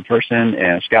be there in person,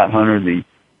 and Scott Hunter, the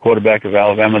quarterback of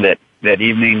Alabama, that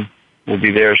evening will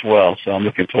be there as well. So I'm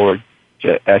looking forward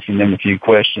to asking them a few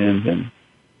questions, and it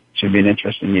should be an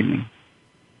interesting evening.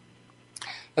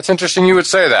 That's interesting you would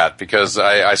say that, because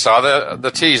I saw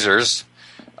the teasers,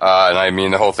 and I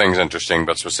mean the whole thing's interesting,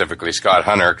 but specifically Scott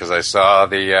Hunter, because I saw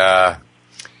the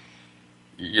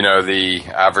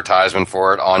advertisement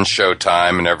for it on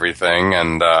Showtime and everything,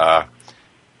 and I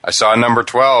saw number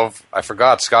 12. I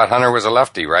forgot Scott Hunter was a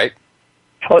lefty, right?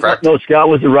 No, Scott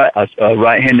was a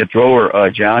right-handed thrower,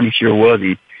 John. He sure was.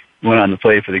 He went on to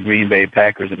play for the Green Bay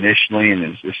Packers initially, and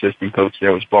his assistant coach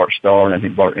there was Bart Starr, and I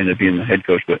think Bart ended up being the head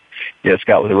coach. But, yeah,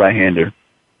 Scott was a right-hander.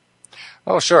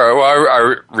 Oh, sure. Well,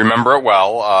 I remember it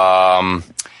well.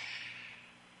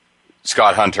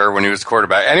 Scott Hunter, when he was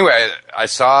quarterback. Anyway, I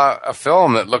saw a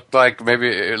film that looked like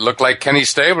Kenny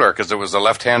Stabler, because it was a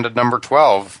left-handed number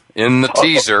 12 in the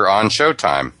teaser on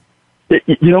Showtime.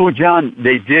 You know what, John?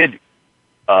 They did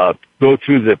go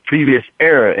through the previous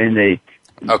era, and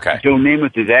Joe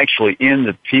Namath is actually in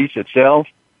the piece itself.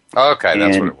 Okay,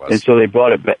 that's what it was. And so they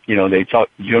brought it back. Joe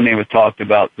Namath talked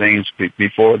about things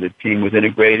before the team was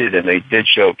integrated, and they did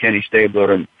show Kenny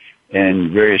Stabler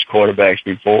and various quarterbacks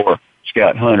before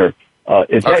Scott Hunter.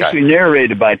 It's actually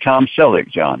narrated by Tom Selleck,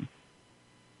 John.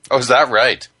 Oh, is that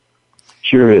right?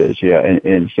 Sure is, yeah.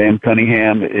 And Sam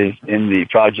Cunningham is in the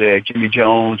project. Jimmy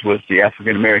Jones was the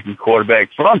African-American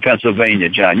quarterback from Pennsylvania,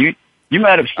 John. You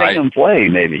might have seen him play,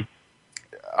 maybe.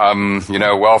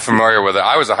 Well familiar with it.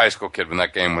 I was a high school kid when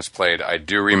that game was played. I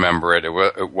do remember it.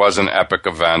 It was an epic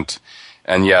event.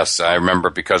 And yes, I remember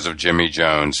because of Jimmy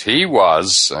Jones. He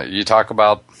was, you talk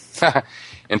about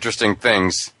interesting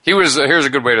things. He was, here's a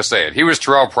good way to say it. He was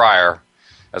Terrell Pryor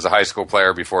as a high school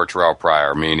player before Terrell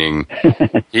Pryor, meaning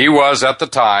he was at the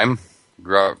time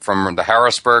from the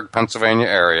Harrisburg, Pennsylvania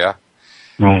area,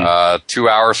 2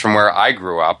 hours from where I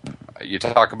grew up. You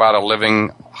talk about a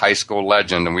living high school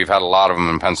legend, and we've had a lot of them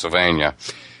in Pennsylvania.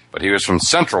 But he was from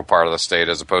central part of the state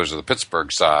as opposed to the Pittsburgh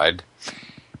side.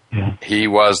 Yeah. He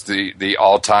was the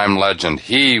all-time legend.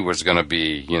 He was going to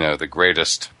be, the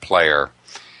greatest player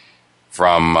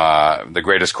from the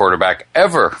greatest quarterback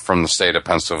ever from the state of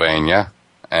Pennsylvania.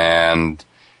 And,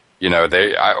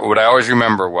 what I always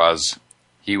remember was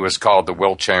he was called the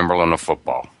Wilt Chamberlain of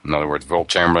football. In other words, Wilt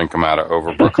Chamberlain come out of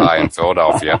Overbrook High in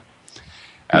Philadelphia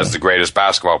as the greatest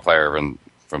basketball player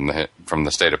from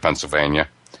the state of Pennsylvania.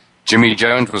 Jimmy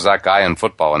Jones was that guy in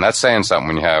football, and that's saying something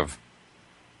when you have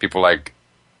people like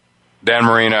Dan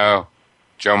Marino,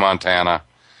 Joe Montana,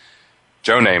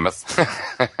 Joe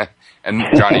Namath, and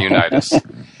Johnny Unitas.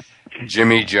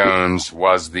 Jimmy Jones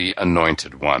was the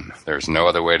anointed one. There's no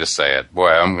other way to say it. Boy,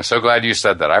 I'm so glad you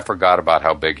said that. I forgot about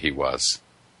how big he was.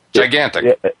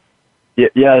 Gigantic.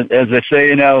 Yeah, as they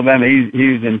say in Alabama,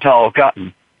 he's in tall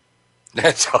cotton.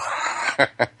 That's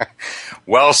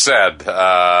well said.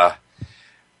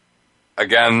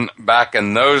 Again, back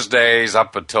in those days,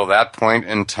 up until that point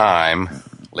in time,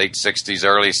 late 60s,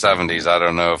 early 70s, I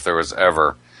don't know if there was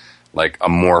ever like a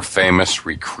more famous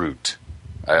recruit.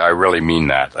 I really mean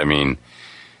that. I mean,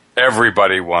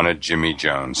 everybody wanted Jimmy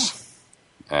Jones.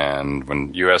 And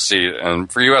when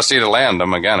for USC to land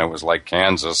him, again, it was like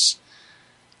Kansas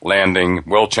landing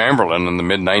Will Chamberlain in the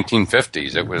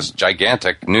mid-1950s. It was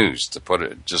gigantic news, to put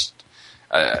it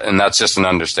and that's just an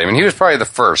understatement. He was probably the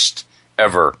first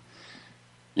ever,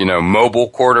 mobile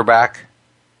quarterback,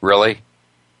 really,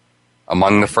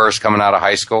 among the first coming out of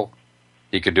high school.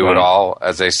 He could do it all,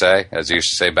 as they used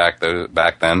to say back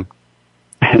then.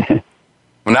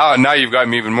 Well, now you've got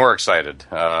me even more excited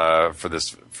to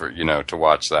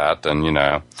watch that. And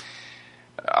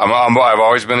I've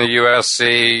always been a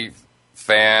USC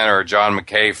fan or a John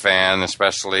McKay fan,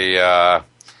 especially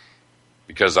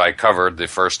because I covered the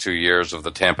first 2 years of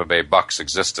the Tampa Bay Bucks'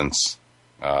 existence,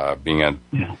 being a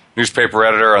newspaper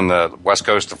editor on the west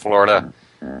coast of Florida,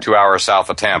 2 hours south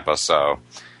of Tampa. So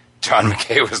John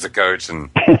McKay was the coach, and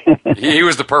he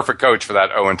was the perfect coach for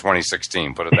that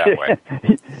 0-2016, put it that way.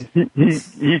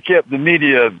 He kept the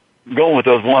media going with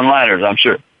those one-liners, I'm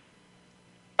sure.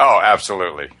 Oh,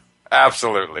 absolutely.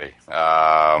 Absolutely.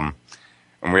 And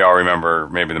we all remember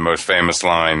maybe the most famous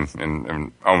line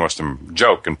and almost a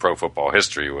joke in pro football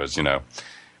history was,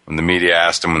 when the media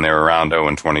asked him when they were around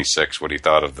 0-26 what he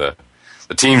thought of the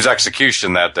team's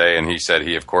execution that day, and he said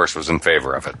he, of course, was in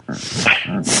favor of it.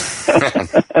 That's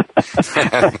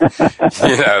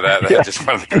just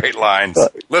one of the great lines,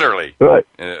 literally, of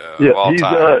all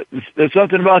time. There's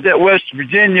something about that West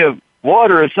Virginia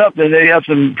water or something. They have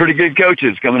some pretty good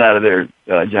coaches coming out of there,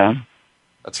 John.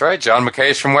 That's right. John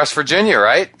McKay's from West Virginia,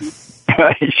 right?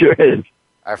 He sure is.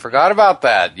 I forgot about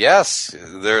that. Yes,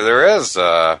 there is.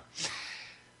 There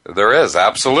is,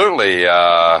 absolutely.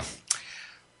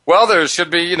 Well, there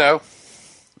should be,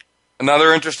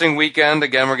 another interesting weekend.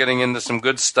 Again, we're getting into some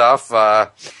good stuff. The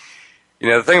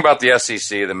thing about the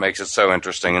SEC that makes it so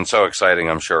interesting and so exciting,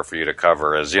 I'm sure, for you to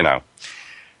cover is,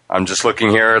 I'm just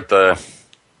looking here at the,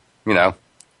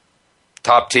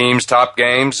 top teams, top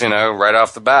games, right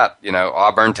off the bat.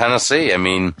 Auburn, Tennessee. I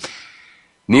mean,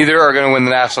 neither are going to win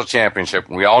the national championship.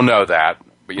 We all know that.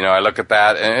 But, I look at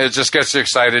that, and it just gets you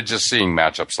excited just seeing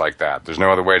matchups like that. There's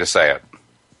no other way to say it.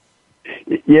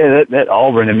 Yeah, that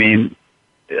Auburn, I mean,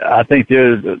 I think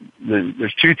there's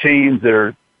two teams that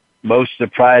are most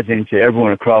surprising to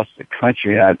everyone across the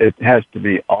country. It has to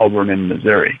be Auburn and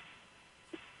Missouri.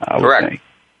 Correct. Think.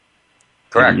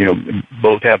 Correct. And,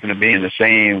 both happen to be in the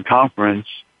same conference,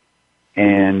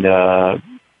 and they're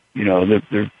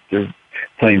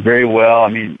playing very well. I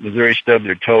mean, Missouri stubbed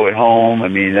their toe at home. I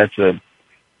mean, that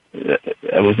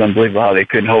was unbelievable how they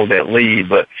couldn't hold that lead.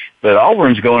 But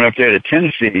Auburn's going up there to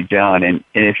Tennessee, John, and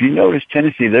if you notice,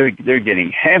 Tennessee they're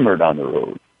getting hammered on the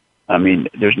road. I mean,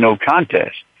 there's no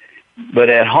contest. But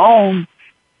at home,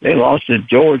 they lost to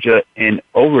Georgia in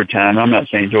overtime. I'm not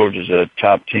saying Georgia's a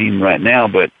top team right now,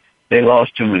 but they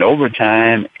lost to them in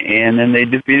overtime, and then they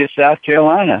defeated South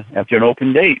Carolina after an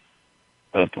open date.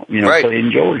 Right. Played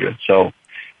in Georgia. So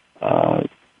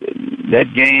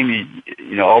that game,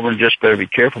 Auburn just better be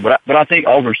careful. But I think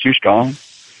Auburn's too strong,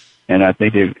 and I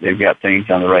think they've got things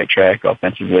on the right track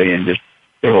offensively, and just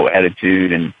their whole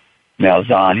attitude. And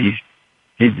Malzahn,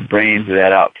 he's the brains of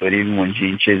that outfit. Even when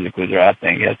Gene Chizik was there, I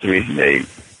think that's the reason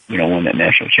win that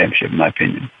national championship, in my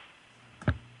opinion.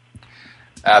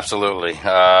 Absolutely.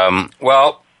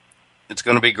 Well, it's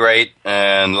going to be great.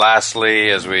 And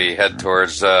lastly, as we head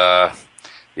towards the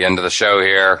end of the show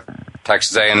here,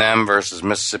 Texas A&M versus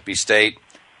Mississippi State.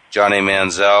 Johnny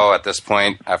Manziel at this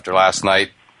point, after last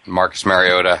night, Marcus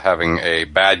Mariota having a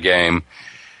bad game.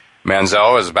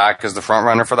 Manziel is back as the front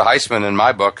runner for the Heisman in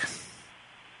my book.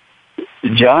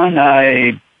 John,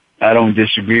 I don't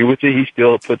disagree with you. He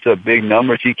still puts up big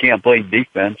numbers. He can't play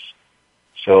defense,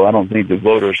 so I don't think the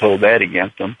voters hold that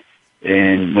against him.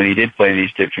 And when he did play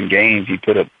these different games, he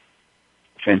put up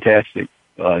fantastic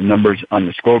numbers on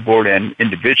the scoreboard and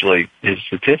individually his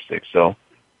statistics. So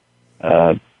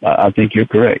I think you're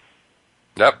correct.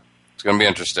 Yep, it's going to be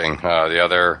interesting. The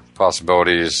other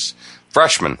possibilities,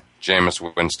 freshman Jameis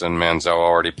Winston. Manziel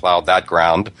already plowed that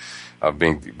ground of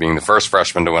being the first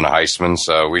freshman to win a Heisman,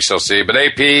 so we shall see. But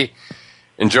AP,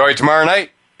 enjoy tomorrow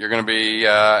night. You're going to be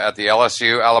at the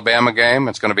LSU-Alabama game.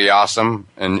 It's going to be awesome,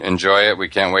 and enjoy it. We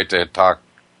can't wait to talk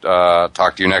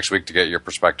to you next week to get your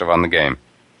perspective on the game.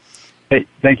 Hey,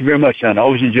 thank you very much, John.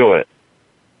 Always enjoy it.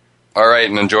 All right,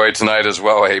 and enjoy tonight as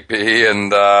well, AP.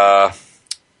 And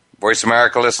Voice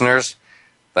America listeners,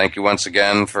 thank you once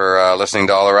again for listening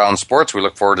to All Around Sports. We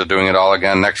look forward to doing it all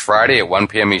again next Friday at 1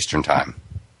 p.m. Eastern Time.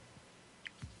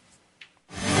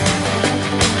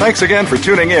 Thanks again for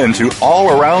tuning in to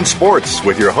All Around Sports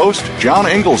with your host, John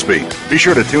Inglesby. Be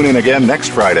sure to tune in again next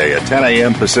Friday at 10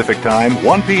 a.m. Pacific Time,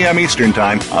 1 p.m. Eastern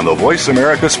Time on the Voice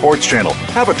America Sports Channel.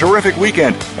 Have a terrific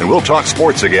weekend, and we'll talk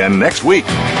sports again next week.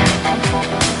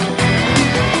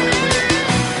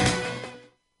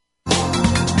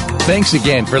 Thanks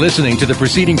again for listening to the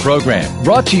preceding program,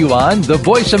 brought to you on the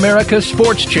Voice America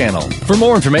Sports Channel. For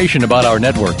more information about our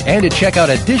network and to check out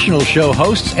additional show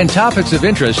hosts and topics of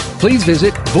interest, please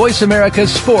visit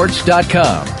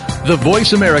voiceamericasports.com. The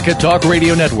Voice America Talk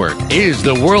Radio Network is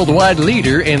the worldwide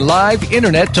leader in live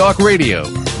Internet talk radio.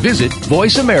 Visit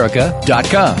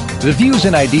voiceamerica.com. The views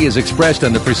and ideas expressed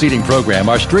on the preceding program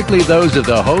are strictly those of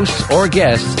the hosts or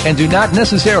guests and do not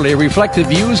necessarily reflect the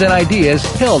views and ideas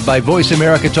held by Voice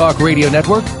America Talk Radio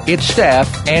Network, its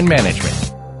staff, and management.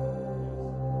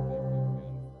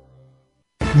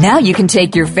 Now you can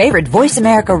take your favorite Voice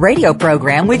America radio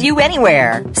program with you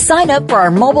anywhere. Sign up for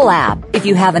our mobile app if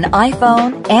you have an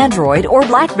iPhone, Android, or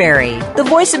BlackBerry. The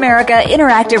Voice America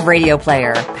Interactive Radio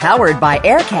Player, powered by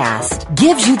Aircast,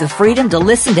 gives you the freedom to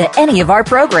listen to any of our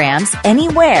programs,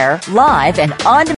 anywhere, live and on